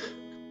fled.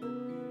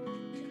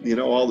 You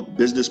know, all the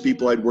business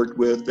people I'd worked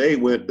with, they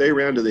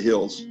ran to the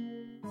hills.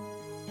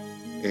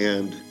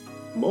 And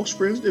most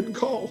friends didn't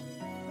call.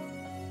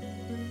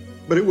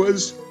 But it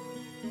was,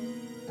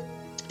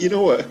 you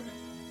know,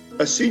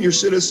 a senior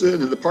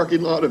citizen in the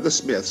parking lot of the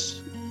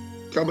Smiths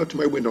come up to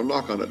my window,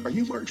 knock on it. Are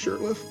you Mark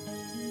Shurtleff?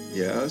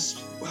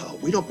 Yes. Well,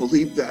 we don't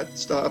believe that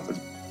stuff.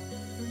 And,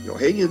 you know,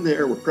 hang in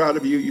there. We're proud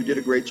of you. You did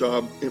a great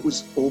job. It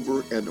was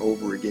over and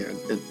over again,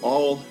 in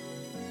all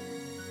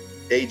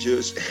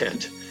ages,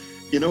 and,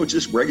 you know,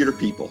 just regular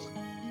people.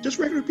 Just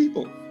regular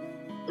people.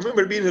 I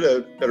remember being at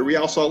a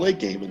Real Salt Lake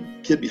game, and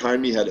a kid behind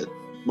me had a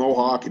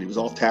mohawk, and he was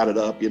all tatted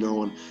up, you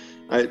know, and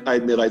I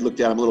admit I looked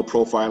at him a little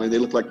profiling. They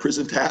looked like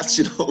prison tats,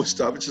 you know,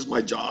 stuff. It's just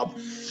my job.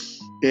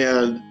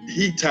 And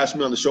he tapped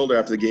me on the shoulder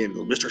after the game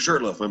and goes, Mr.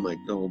 Shurtleff. I'm like,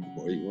 oh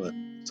boy, what?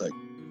 It's like,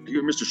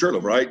 you're Mr.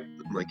 Shurtleff, right?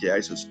 I'm like, yeah.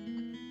 He says,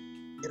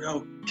 you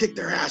know, kick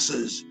their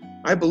asses.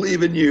 I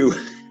believe in you.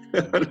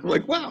 And I'm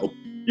like, wow,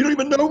 you don't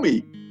even know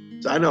me.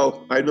 So I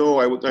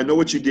know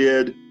what you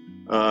did.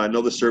 I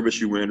know the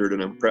service you rendered,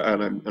 and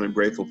I'm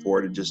grateful for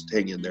it. And just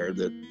hang in there,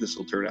 that this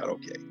will turn out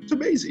okay. It's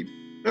amazing.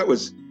 That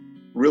was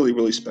really,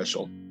 really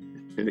special.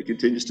 And it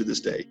continues to this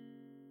day.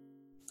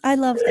 I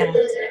love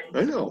that.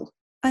 I know.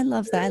 I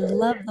love that. I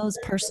love those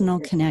personal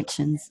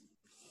connections.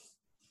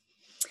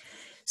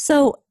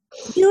 So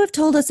you have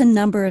told us a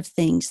number of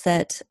things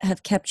that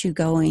have kept you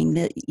going.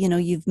 That,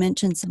 you've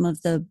mentioned some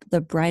of the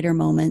brighter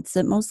moments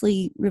that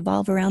mostly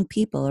revolve around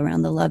people,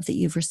 around the love that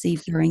you've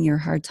received during your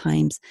hard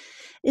times.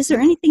 Is there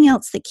anything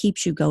else that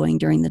keeps you going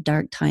during the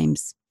dark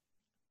times?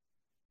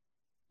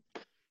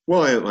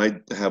 Well, I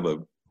have a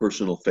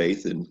personal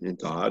faith in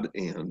God,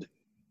 and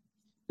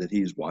that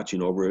He's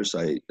watching over us.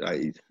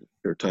 There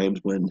are times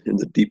when in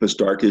the deepest,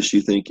 darkest,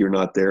 you think you're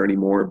not there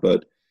anymore,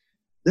 but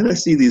then I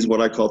see these,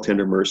 what I call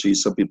tender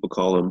mercies. Some people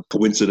call them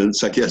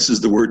coincidence, I guess is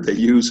the word they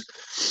use.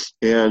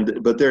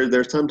 But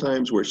there's some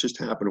times where it's just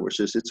happened, where it's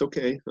just, it's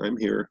okay, I'm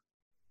here.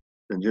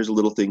 And here's a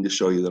little thing to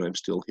show you that I'm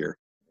still here.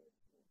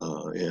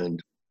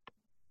 And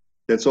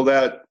so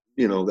that,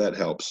 that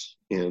helps.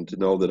 And to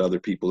know that other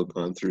people have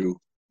gone through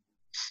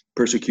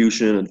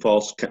persecution and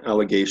false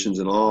allegations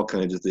and all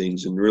kinds of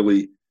things. And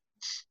really,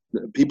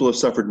 people have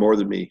suffered more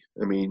than me.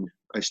 I mean,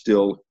 I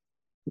still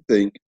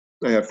think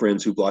I have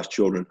friends who've lost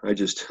children.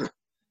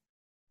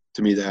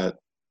 To me, that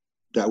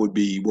would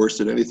be worse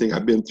than anything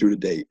I've been through to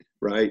date,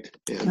 right?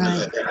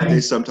 And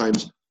they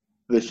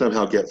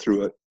somehow get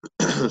through it.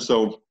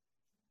 So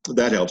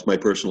that helps, my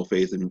personal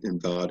faith in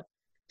God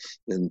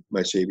and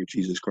my Savior,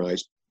 Jesus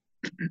Christ.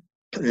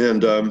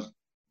 And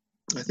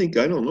I think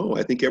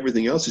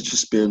everything else has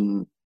just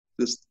been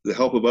the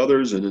help of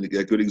others and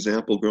a good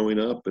example growing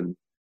up. And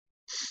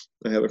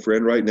I have a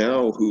friend right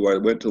now who I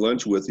went to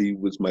lunch with. He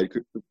was I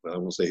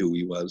won't say who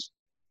he was,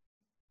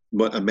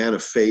 a man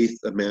of faith,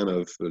 a man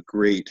of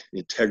great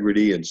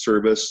integrity and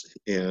service.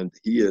 And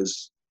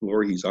he's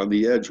on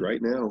the edge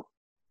right now.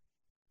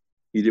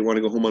 He didn't want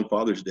to go home on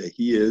Father's Day.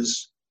 He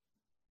is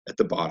at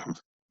the bottom.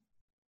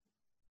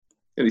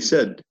 And he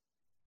said,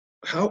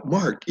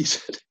 Mark, he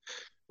said,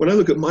 when I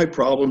look at my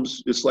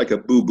problems, it's like a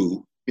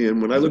boo-boo.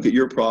 And when I look at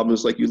your problems,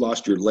 it's like you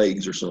lost your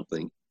legs or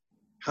something.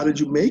 How did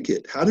you make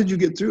it? How did you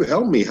get through?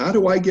 Help me. How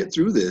do I get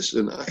through this?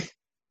 And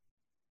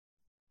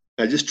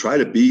I just try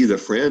to be the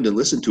friend and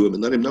listen to him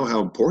and let him know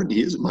how important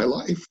he is in my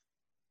life.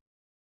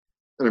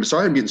 And I'm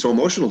sorry I'm getting so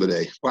emotional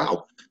today.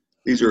 Wow.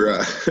 These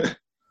are,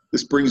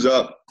 this brings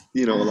up,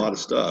 a lot of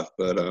stuff,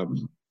 but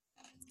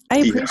I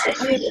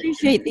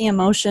appreciate the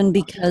emotion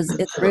because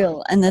it's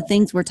real. And the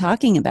things we're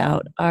talking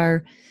about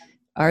are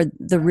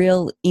the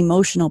real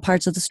emotional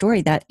parts of the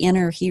story, that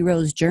inner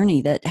hero's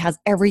journey that has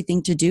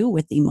everything to do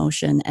with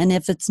emotion. And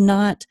if it's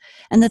not,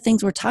 and the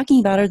things we're talking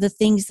about are the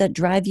things that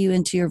drive you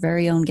into your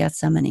very own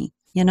Gethsemane,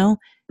 I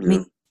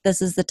mean,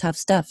 this is the tough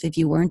stuff. If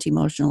you weren't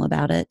emotional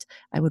about it,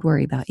 I would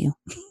worry about you.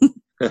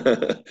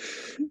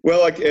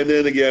 Well, and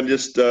then again, I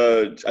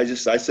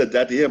said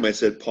that to him. I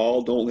said,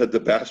 Paul, don't let the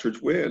bastards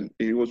win. And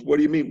he goes, what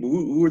do you mean?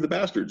 Who are the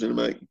bastards? And I'm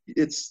like,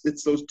 it's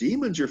those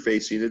demons you're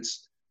facing.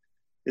 It's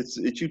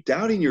you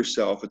doubting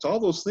yourself. It's all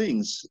those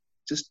things.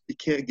 Just, you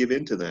can't give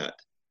in to that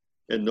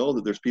and know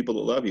that there's people that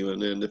love you.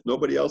 And if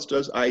nobody else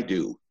does, I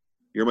do.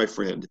 You're my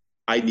friend.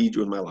 I need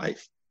you in my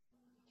life.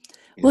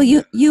 Well,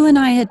 you and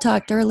I had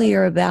talked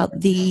earlier about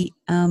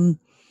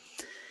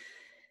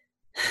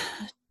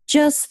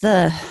just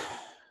the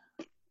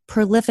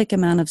prolific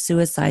amount of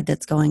suicide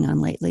that's going on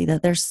lately,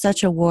 that there's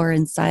such a war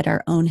inside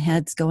our own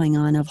heads going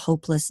on of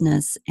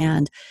hopelessness.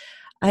 And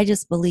I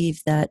just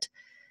believe that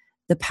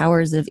the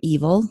powers of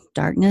evil,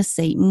 darkness,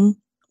 Satan,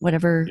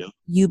 whatever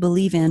you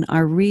believe in,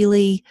 are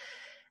really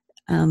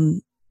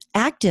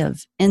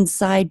active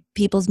inside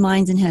people's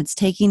minds and heads,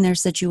 taking their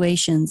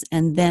situations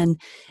and then,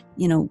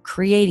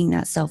 creating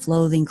that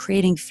self-loathing,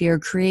 creating fear,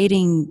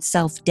 creating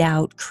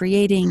self-doubt,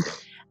 creating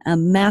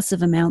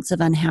massive amounts of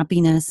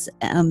unhappiness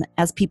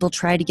as people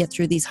try to get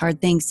through these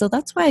hard things. So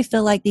that's why I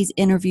feel like these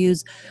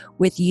interviews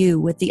with you,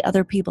 with the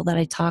other people that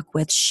I talk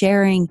with,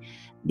 sharing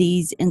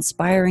these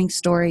inspiring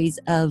stories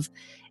of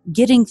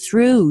getting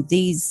through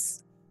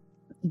these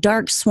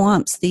dark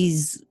swamps,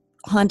 these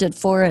haunted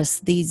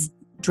forests, these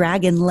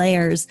dragon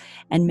lairs,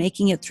 and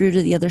making it through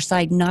to the other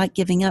side, not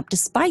giving up,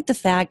 despite the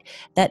fact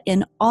that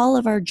in all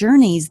of our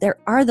journeys, there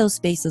are those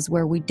spaces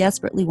where we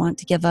desperately want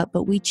to give up,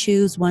 but we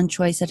choose one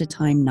choice at a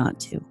time not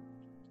to.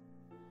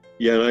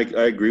 Yeah, and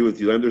I agree with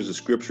you. And there's a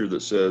scripture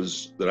that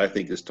says, that I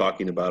think is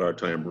talking about our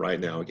time right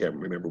now. I can't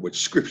remember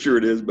which scripture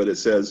it is, but it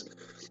says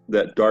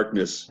that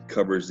darkness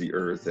covers the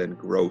earth and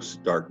gross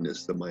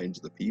darkness the minds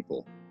of the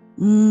people.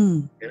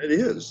 And it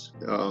is.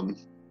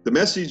 The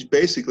message,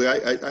 basically,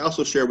 I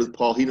also share with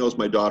Paul. He knows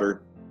my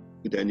daughter,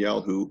 Danielle,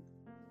 who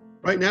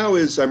right now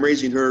I'm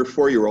raising her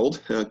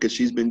 4-year-old because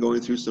she's been going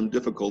through some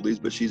difficulties,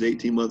 but she's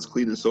 18 months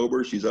clean and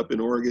sober. She's up in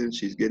Oregon.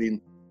 She's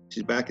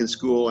back in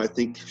school. I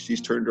think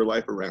she's turned her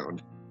life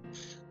around.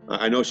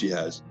 I know she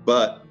has,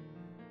 but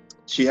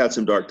she had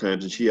some dark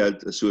times, and she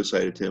had a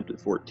suicide attempt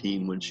at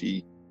 14 when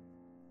she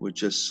was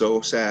just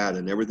so sad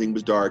and everything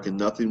was dark and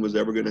nothing was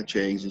ever going to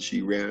change. And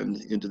she ran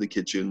into the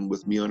kitchen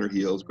with me on her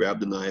heels,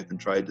 grabbed a knife, and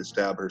tried to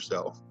stab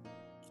herself.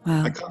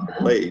 Wow. I caught the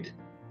blade,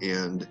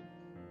 and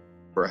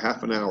for a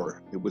half an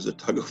hour, it was a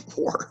tug of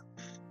war.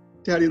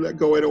 Daddy, let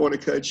go. I don't want to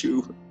cut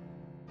you.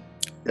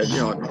 And,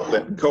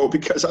 let go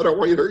because I don't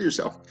want you to hurt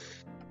yourself.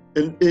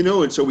 And,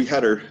 and so we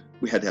had to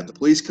have the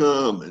police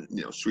come and,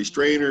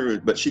 restrain her,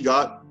 but she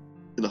got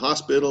in the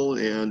hospital,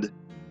 and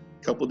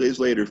a couple of days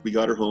later, we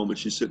got her home, and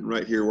she's sitting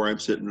right here where I'm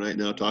sitting right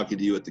now, talking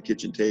to you at the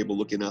kitchen table,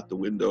 looking out the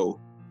window.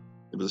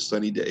 It was a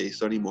sunny day,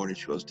 sunny morning.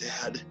 She goes,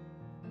 "Dad,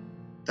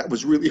 that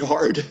was really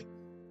hard." She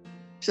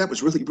said, "That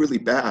was really, really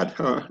bad,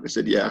 huh?" I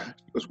said, "Yeah."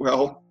 She goes,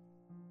 "Well,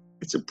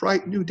 it's a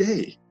bright new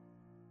day."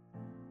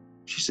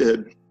 She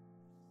said,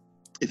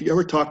 "If you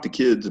ever talk to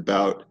kids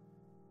about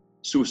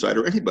suicide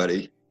or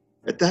anybody,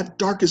 at that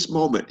darkest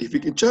moment, if you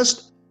can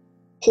just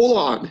hold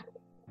on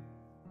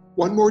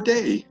one more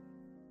day,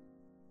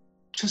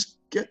 just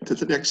get to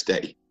the next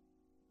day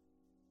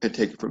and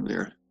take it from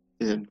there.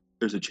 And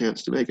there's a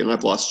chance to make it." And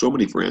I've lost so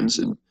many friends,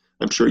 and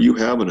I'm sure you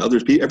have, and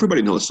others.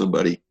 Everybody knows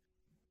somebody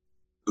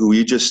who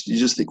you just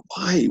think,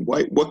 why,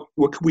 what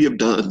could we have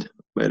done?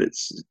 But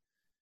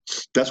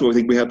that's what I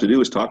think we have to do,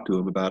 is talk to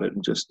them about it,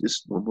 and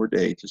just one more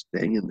day, just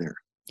hang in there.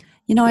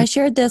 I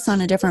shared this on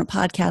a different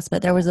podcast,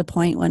 but there was a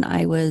point when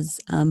I was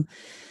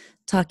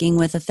talking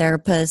with a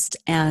therapist,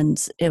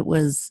 and it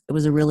was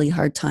a really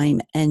hard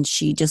time. And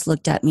she just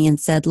looked at me and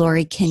said,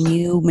 "Lori, can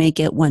you make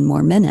it one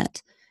more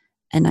minute?"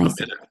 And I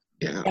said,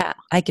 yeah,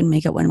 I can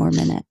make it one more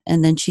minute.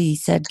 And then she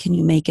said, "Can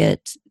you make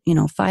it,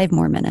 5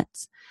 more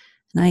minutes?"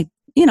 And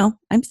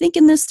I'm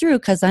thinking this through,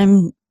 because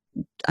I'm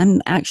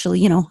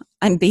actually,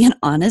 I'm being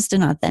honest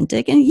and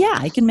authentic. And yeah,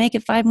 I can make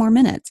it 5 more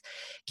minutes.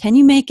 "Can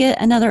you make it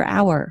another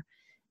hour?"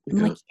 I'm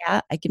like,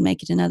 "Yeah, I can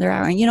make it another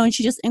hour." And, and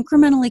she just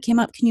incrementally came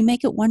up. "Can you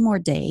make it one more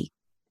day?"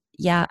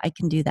 "Yeah, I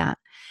can do that."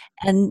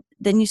 And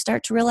then you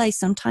start to realize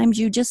sometimes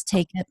you just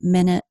take it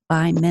minute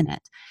by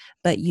minute,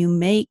 but you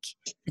make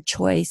the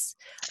choice.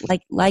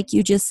 Like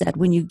you just said,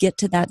 when you get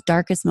to that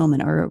darkest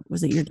moment, or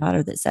was it your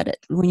daughter that said it?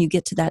 When you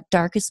get to that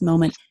darkest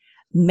moment,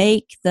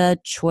 make the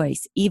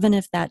choice, even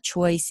if that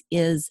choice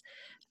is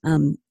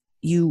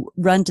you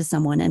run to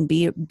someone and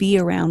be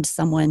around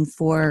someone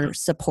for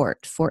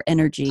support, for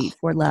energy,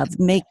 for love.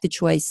 Make the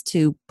choice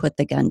to put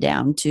the gun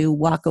down, to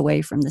walk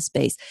away from the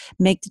space.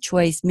 Make the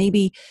choice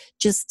maybe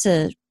just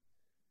to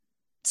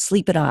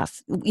sleep it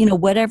off.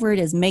 Whatever it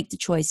is, make the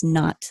choice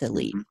not to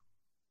leave.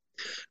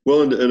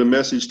 Well, and a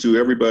message to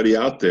everybody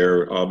out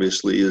there,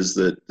 obviously, is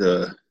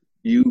that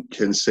you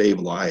can save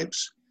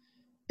lives.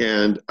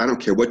 And I don't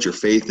care what your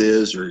faith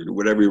is or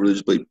whatever your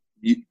religious belief,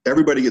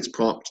 everybody gets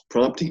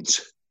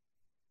promptings.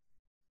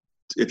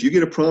 If you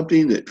get a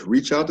prompting that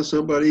reach out to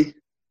somebody,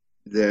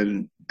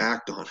 then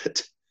act on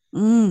it.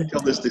 I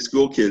tell this to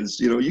school kids,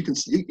 you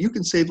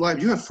can save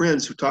lives. You have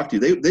friends who talk to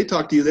you. They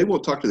talk to you. They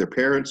won't talk to their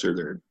parents or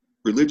their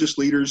religious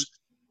leaders,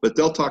 but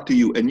they'll talk to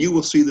you, and you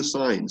will see the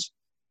signs.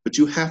 But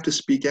you have to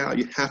speak out.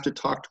 You have to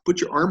talk, put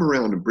your arm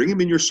around them, bring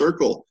them in your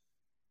circle.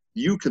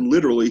 You can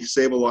literally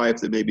save a life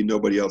that maybe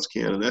nobody else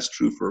can, and that's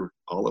true for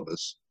all of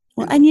us.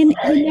 Well, and you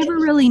never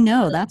really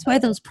know. That's why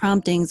those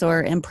promptings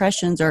or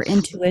impressions or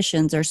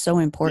intuitions are so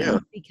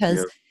important,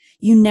 because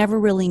you never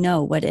really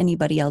know what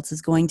anybody else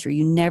is going through.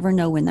 You never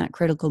know when that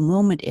critical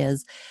moment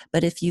is.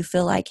 But if you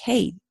feel like,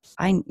 hey,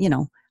 I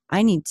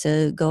need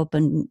to go up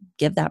and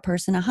give that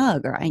person a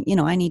hug, or I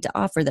need to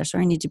offer this, or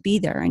I need to be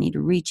there, I need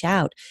to reach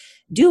out.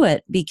 Do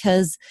it,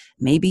 because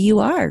maybe you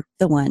are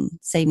the one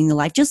saving the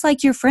life, just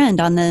like your friend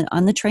on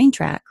the train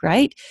track,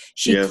 right?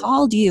 She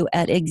called you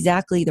at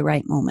exactly the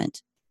right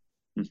moment.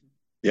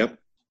 Yep,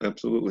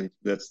 absolutely.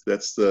 That's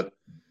so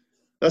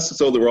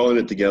that we're all in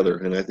it together.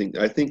 And I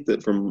think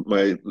that from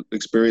my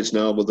experience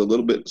now with a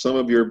little bit, some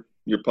of your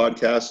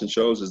podcasts and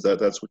shows, is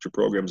that's what your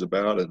program's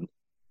about, and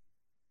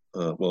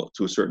well,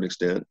 to a certain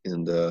extent.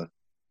 And I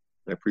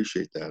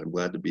appreciate that. I'm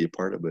glad to be a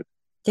part of it.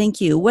 Thank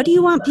you. What do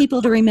you want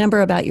people to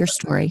remember about your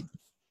story?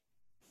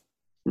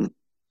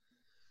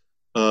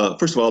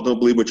 First of all, don't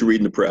believe what you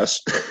read in the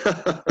press.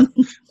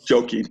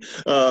 Joking.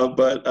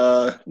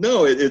 But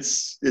no,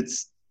 it's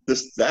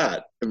this,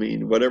 that. I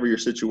mean, whatever your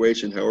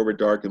situation, however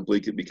dark and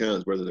bleak it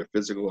becomes, whether they're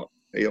physical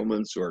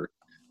ailments or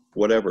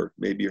whatever,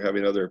 maybe you're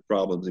having other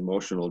problems,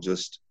 emotional,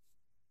 just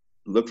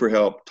look for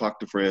help, talk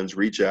to friends,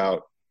 reach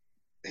out,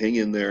 hang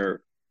in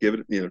there, give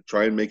it,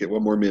 try and make it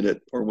one more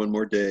minute or one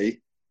more day.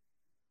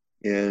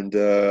 And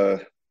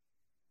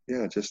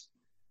just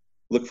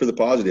look for the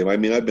positive. I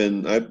mean,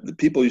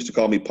 people used to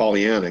call me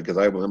Pollyanna, because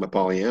I'm a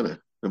Pollyanna.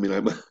 I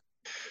mean,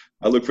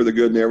 I look for the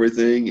good in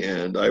everything,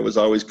 and I was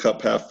always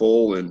cup half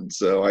full. And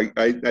so I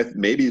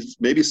maybe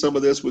some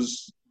of this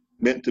was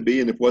meant to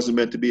be, and if it wasn't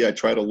meant to be, I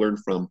try to learn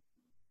from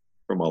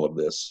all of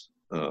this,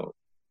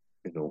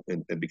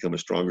 and become a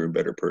stronger and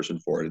better person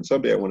for it. And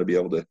someday I want to be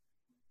able to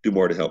do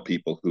more to help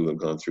people who have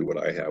gone through what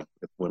I have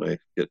when I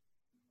get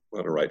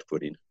on a right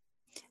footing.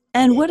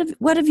 And what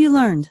have you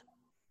learned,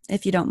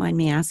 if you don't mind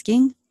me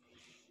asking?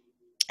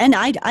 And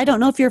I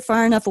don't know if you're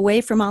far enough away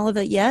from all of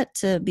it yet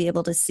to be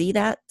able to see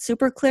that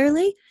super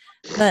clearly,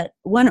 but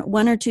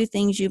one or two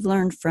things you've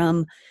learned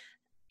from,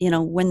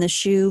 when the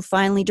shoe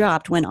finally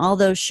dropped, when all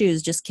those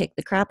shoes just kicked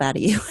the crap out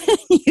of you,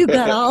 you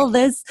got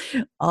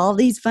all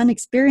these fun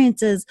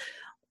experiences.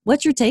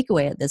 What's your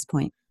takeaway at this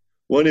point?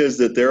 One is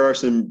that there are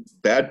some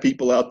bad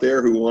people out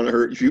there who want to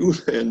hurt you,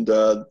 and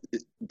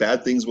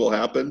bad things will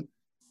happen.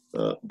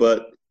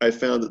 But I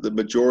found that the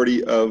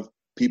majority of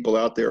people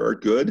out there are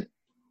good,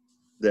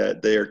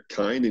 that they are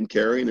kind and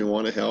caring and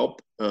want to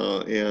help.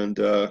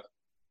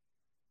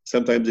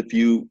 Sometimes if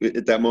you,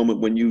 at that moment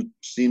when you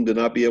seem to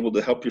not be able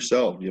to help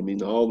yourself, I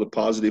mean, all the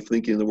positive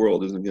thinking in the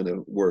world isn't going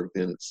to work,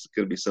 then it's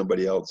going to be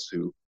somebody else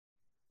who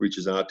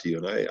reaches out to you.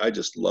 And I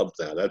just love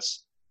that.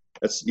 That's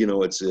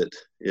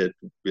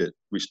it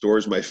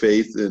restores my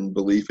faith and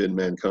belief in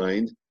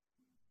mankind,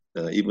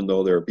 even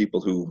though there are people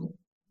who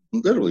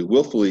literally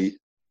willfully,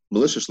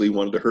 maliciously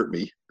wanted to hurt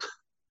me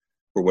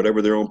for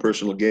whatever their own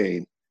personal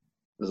gain.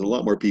 There's a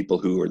lot more people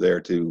who are there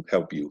to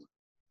help you.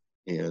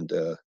 And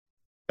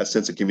that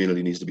sense of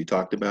community needs to be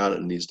talked about.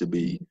 It needs to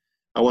be,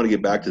 I want to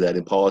get back to that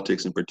in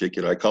politics in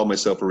particular. I call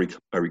myself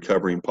a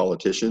recovering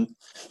politician,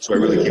 so I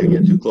really can't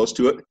get too close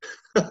to it,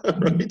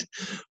 right?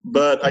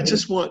 But I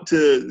just want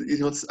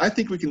to, I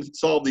think we can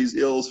solve these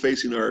ills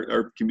facing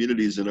our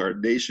communities and our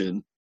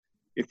nation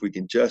if we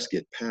can just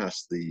get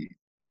past the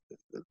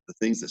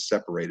things that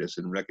separate us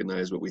and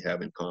recognize what we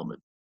have in common.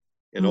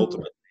 And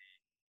ultimately,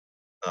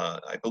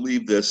 I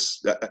believe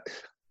this.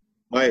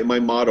 My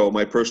motto,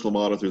 my personal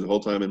motto through the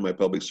whole time in my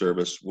public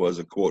service was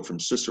a quote from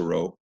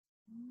Cicero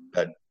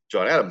that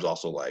John Adams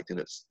also liked, and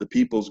it's, "The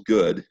people's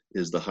good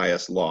is the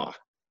highest law."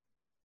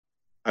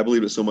 I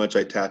believe it so much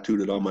I tattooed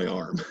it on my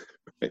arm,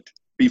 right,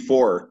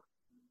 before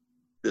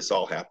this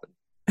all happened.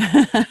 And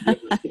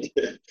at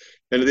the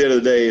end of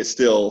the day, it's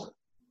still,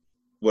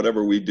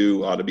 whatever we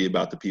do ought to be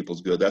about the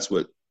people's good. That's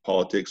what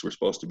politics were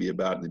supposed to be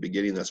about in the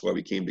beginning. That's why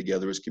we came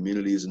together as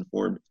communities and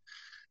formed,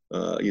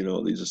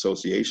 these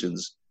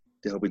associations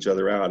to help each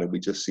other out. And we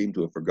just seem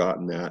to have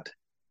forgotten that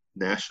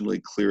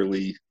nationally,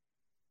 clearly,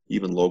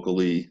 even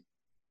locally.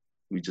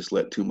 We just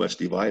let too much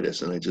divide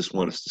us. And I just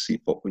want us to see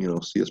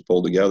us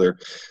pull together.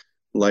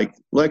 Like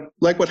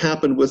what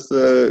happened with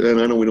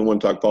and I know we don't want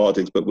to talk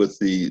politics, but with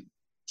the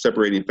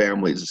separating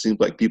families, it seems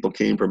like people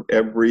came from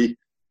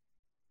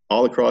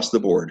all across the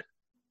board,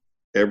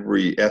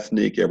 every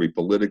ethnic, every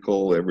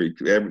political,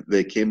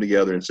 they came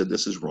together and said,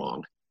 this is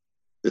wrong.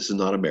 This is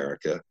not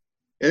America.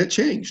 And it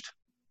changed.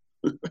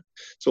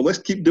 So let's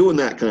keep doing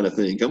that kind of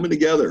thing, coming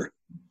together,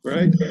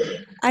 right?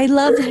 I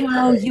love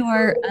how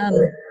you're,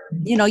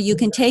 you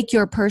can take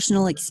your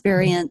personal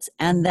experience,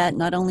 and that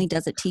not only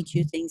does it teach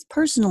you things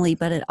personally,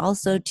 but it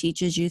also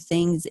teaches you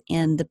things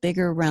in the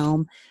bigger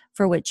realm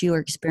for which you are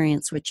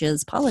experienced, which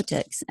is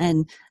politics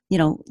and,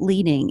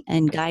 leading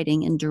and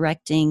guiding and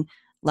directing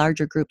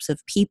larger groups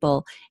of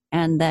people,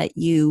 and that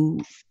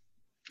you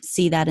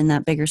see that in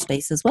that bigger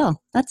space as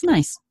well. That's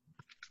nice.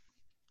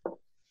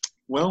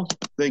 Well,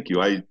 thank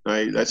you.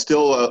 That's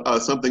still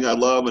something I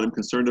love and I'm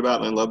concerned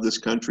about, and I love this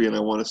country, and I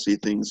want to see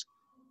things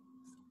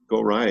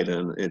go right.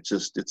 And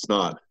it's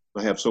not.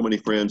 I have so many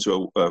friends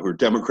who are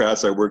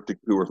Democrats. who were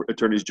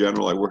attorneys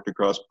general. I worked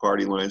across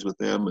party lines with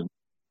them, and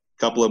a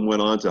couple of them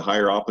went on to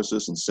higher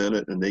offices in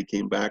Senate, and they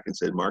came back and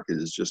said, "Mark, it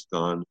has just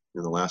gone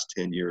in the last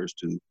 10 years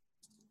to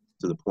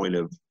the point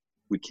of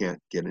we can't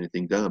get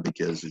anything done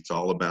because it's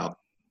all about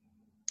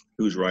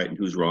who's right and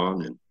who's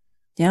wrong." And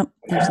yep,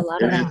 there's a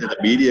lot of that. And the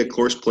media, of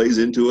course, plays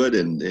into it,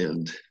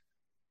 and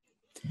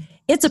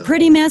it's a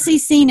pretty messy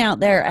scene out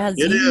there, as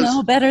you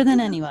know better than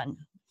anyone.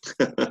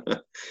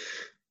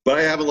 But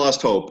I haven't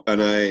lost hope,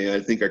 and I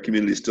think our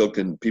community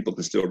people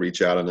can still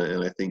reach out, and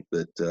I think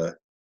that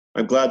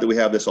I'm glad that we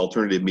have this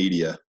alternative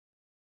media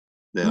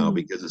now,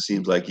 because it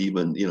seems like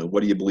even,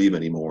 what do you believe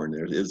anymore?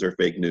 And is there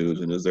fake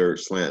news, and is there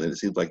slant? And it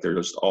seems like they're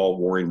just all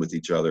warring with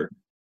each other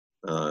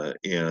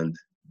and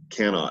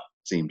cannot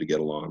seem to get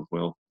along.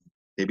 Well,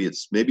 maybe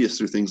it's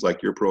through things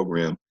like your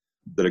program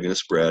that are going to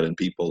spread, and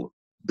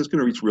it's going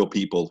to reach real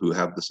people who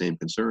have the same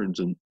concerns,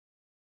 and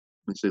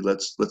say,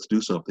 let's do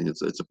something.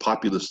 It's a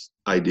populist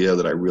idea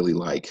that I really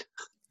like.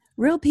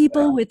 Real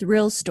people with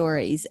real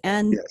stories.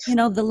 And,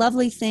 yes. The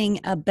lovely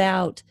thing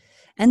about,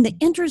 and the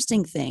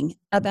interesting thing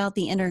about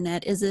the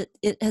internet is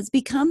it has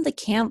become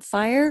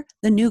the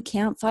new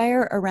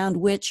campfire around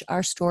which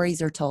our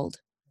stories are told.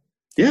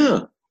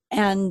 Yeah.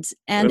 And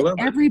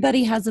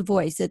everybody has a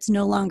voice. It's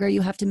no longer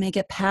you have to make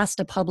it past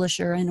a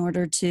publisher in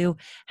order to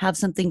have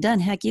something done.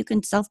 Heck, you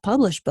can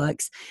self-publish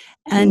books,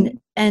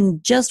 and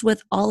just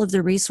with all of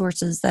the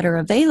resources that are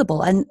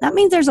available. And that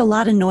means there's a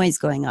lot of noise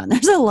going on.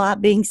 There's a lot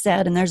being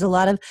said, and there's a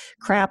lot of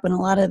crap and a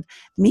lot of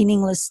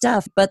meaningless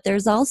stuff. But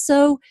there's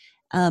also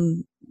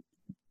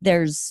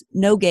there's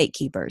no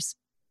gatekeepers.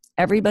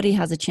 Everybody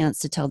has a chance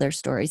to tell their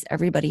stories.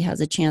 Everybody has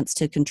a chance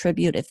to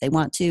contribute if they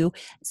want to.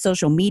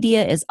 Social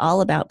media is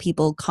all about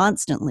people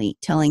constantly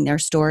telling their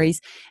stories.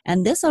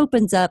 And this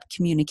opens up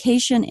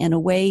communication in a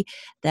way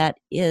that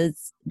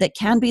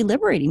can be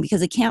liberating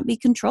because it can't be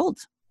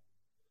controlled.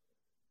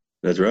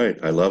 That's right.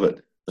 I love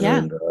it. Yeah.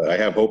 And I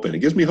have hope, and it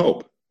gives me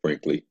hope,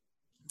 frankly.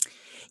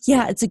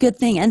 Yeah, it's a good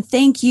thing. And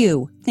thank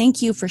you.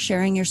 Thank you for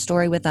sharing your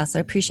story with us. I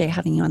appreciate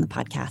having you on the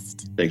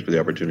podcast. Thanks for the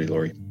opportunity,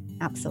 Lori.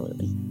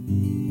 Absolutely.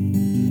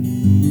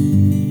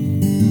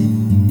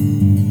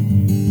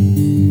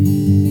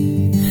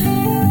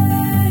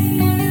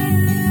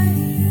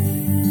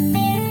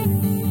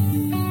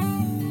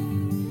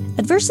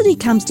 Adversity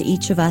comes to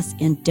each of us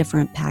in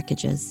different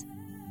packages.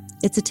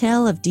 It's a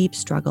tale of deep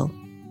struggle.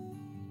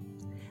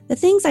 The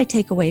things I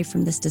take away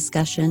from this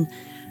discussion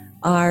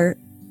are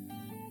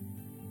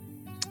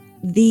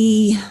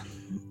the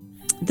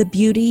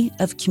beauty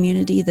of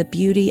community, the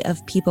beauty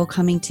of people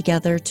coming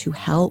together to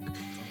help.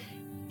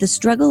 The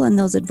struggle and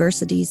those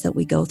adversities that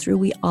we go through,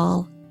 we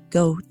all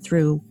go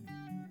through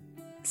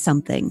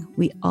something.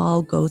 We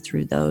all go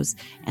through those.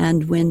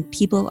 And when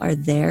people are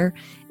there,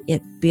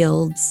 it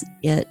builds,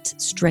 it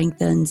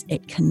strengthens,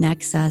 it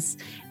connects us.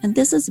 And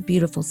this is a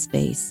beautiful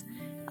space.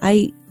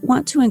 I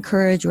want to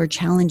encourage or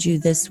challenge you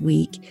this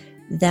week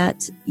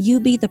that you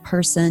be the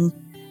person.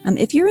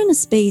 If you're in a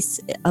space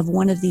of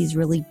one of these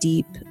really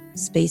deep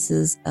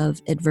spaces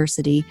of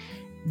adversity,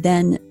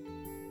 then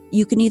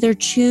you can either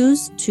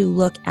choose to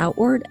look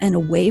outward and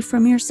away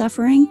from your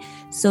suffering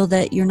so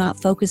that you're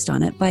not focused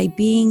on it by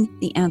being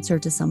the answer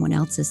to someone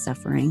else's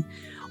suffering.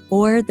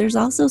 Or there's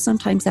also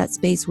sometimes that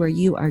space where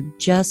you are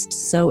just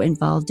so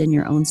involved in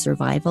your own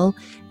survival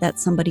that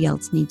somebody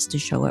else needs to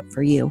show up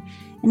for you.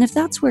 And if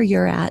that's where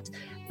you're at,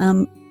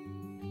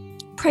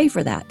 pray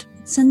for that.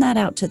 Send that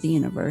out to the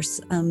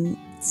universe.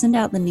 Send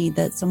out the need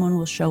that someone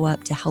will show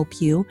up to help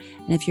you.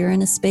 And if you're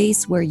in a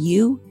space where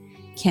you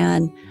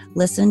can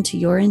listen to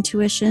your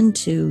intuition,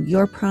 to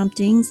your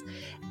promptings,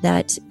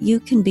 that you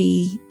can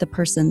be the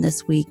person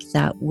this week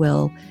that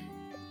will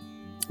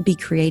be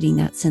creating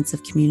that sense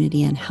of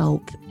community and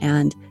help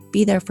and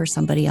be there for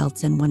somebody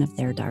else in one of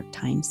their dark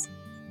times.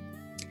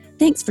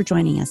 Thanks for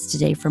joining us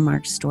today for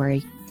Mark's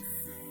Story.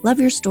 Love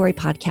Your Story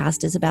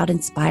podcast is about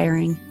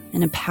inspiring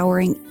and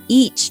empowering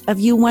each of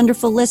you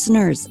wonderful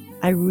listeners.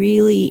 I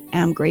really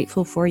am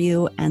grateful for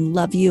you and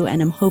love you,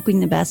 and I'm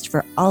hoping the best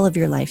for all of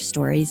your life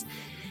stories.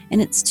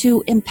 And it's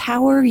to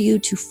empower you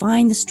to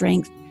find the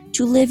strength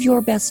to live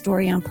your best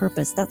story on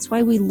purpose. That's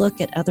why we look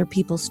at other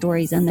people's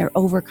stories and their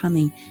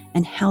overcoming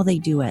and how they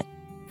do it.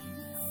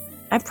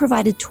 I've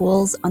provided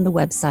tools on the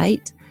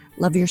website,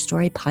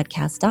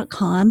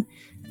 loveyourstorypodcast.com,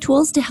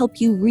 tools to help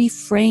you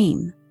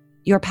reframe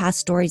your past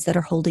stories that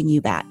are holding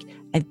you back.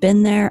 I've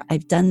been there.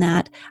 I've done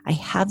that. I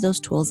have those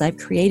tools. I've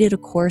created a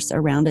course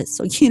around it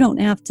so you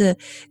don't have to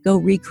go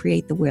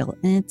recreate the wheel,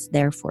 and it's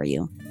there for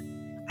you.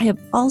 I have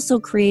also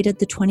created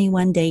the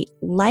 21-day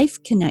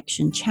Life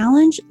Connection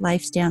Challenge.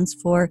 Life stands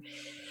for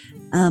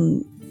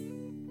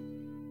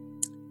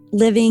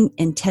living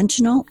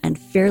intentional and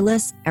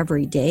fearless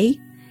every day.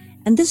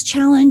 And this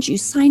challenge, you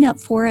sign up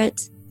for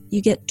it,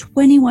 you get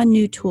 21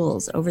 new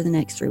tools over the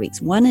next 3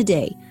 weeks, one a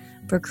day,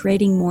 for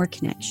creating more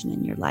connection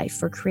in your life,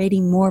 for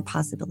creating more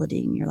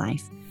possibility in your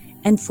life,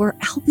 and for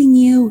helping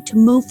you to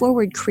move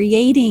forward,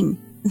 creating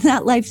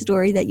that life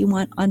story that you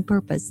want on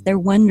purpose. They're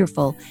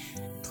wonderful.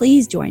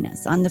 Please join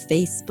us on the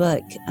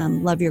Facebook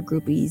Love Your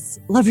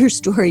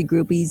Story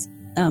Groupies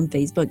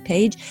Facebook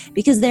page,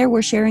 because there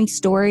we're sharing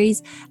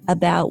stories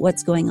about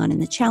what's going on in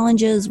the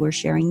challenges. We're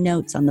sharing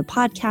notes on the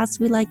podcasts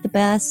we like the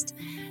best.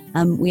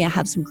 We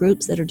have some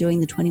groups that are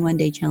doing the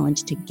 21-day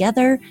challenge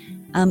together.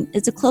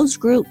 It's a closed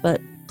group, but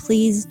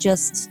please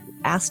just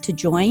ask to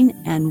join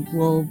and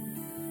we'll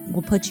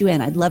put you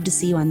in. I'd love to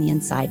see you on the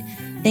inside.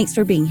 Thanks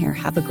for being here.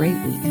 Have a great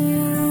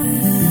week.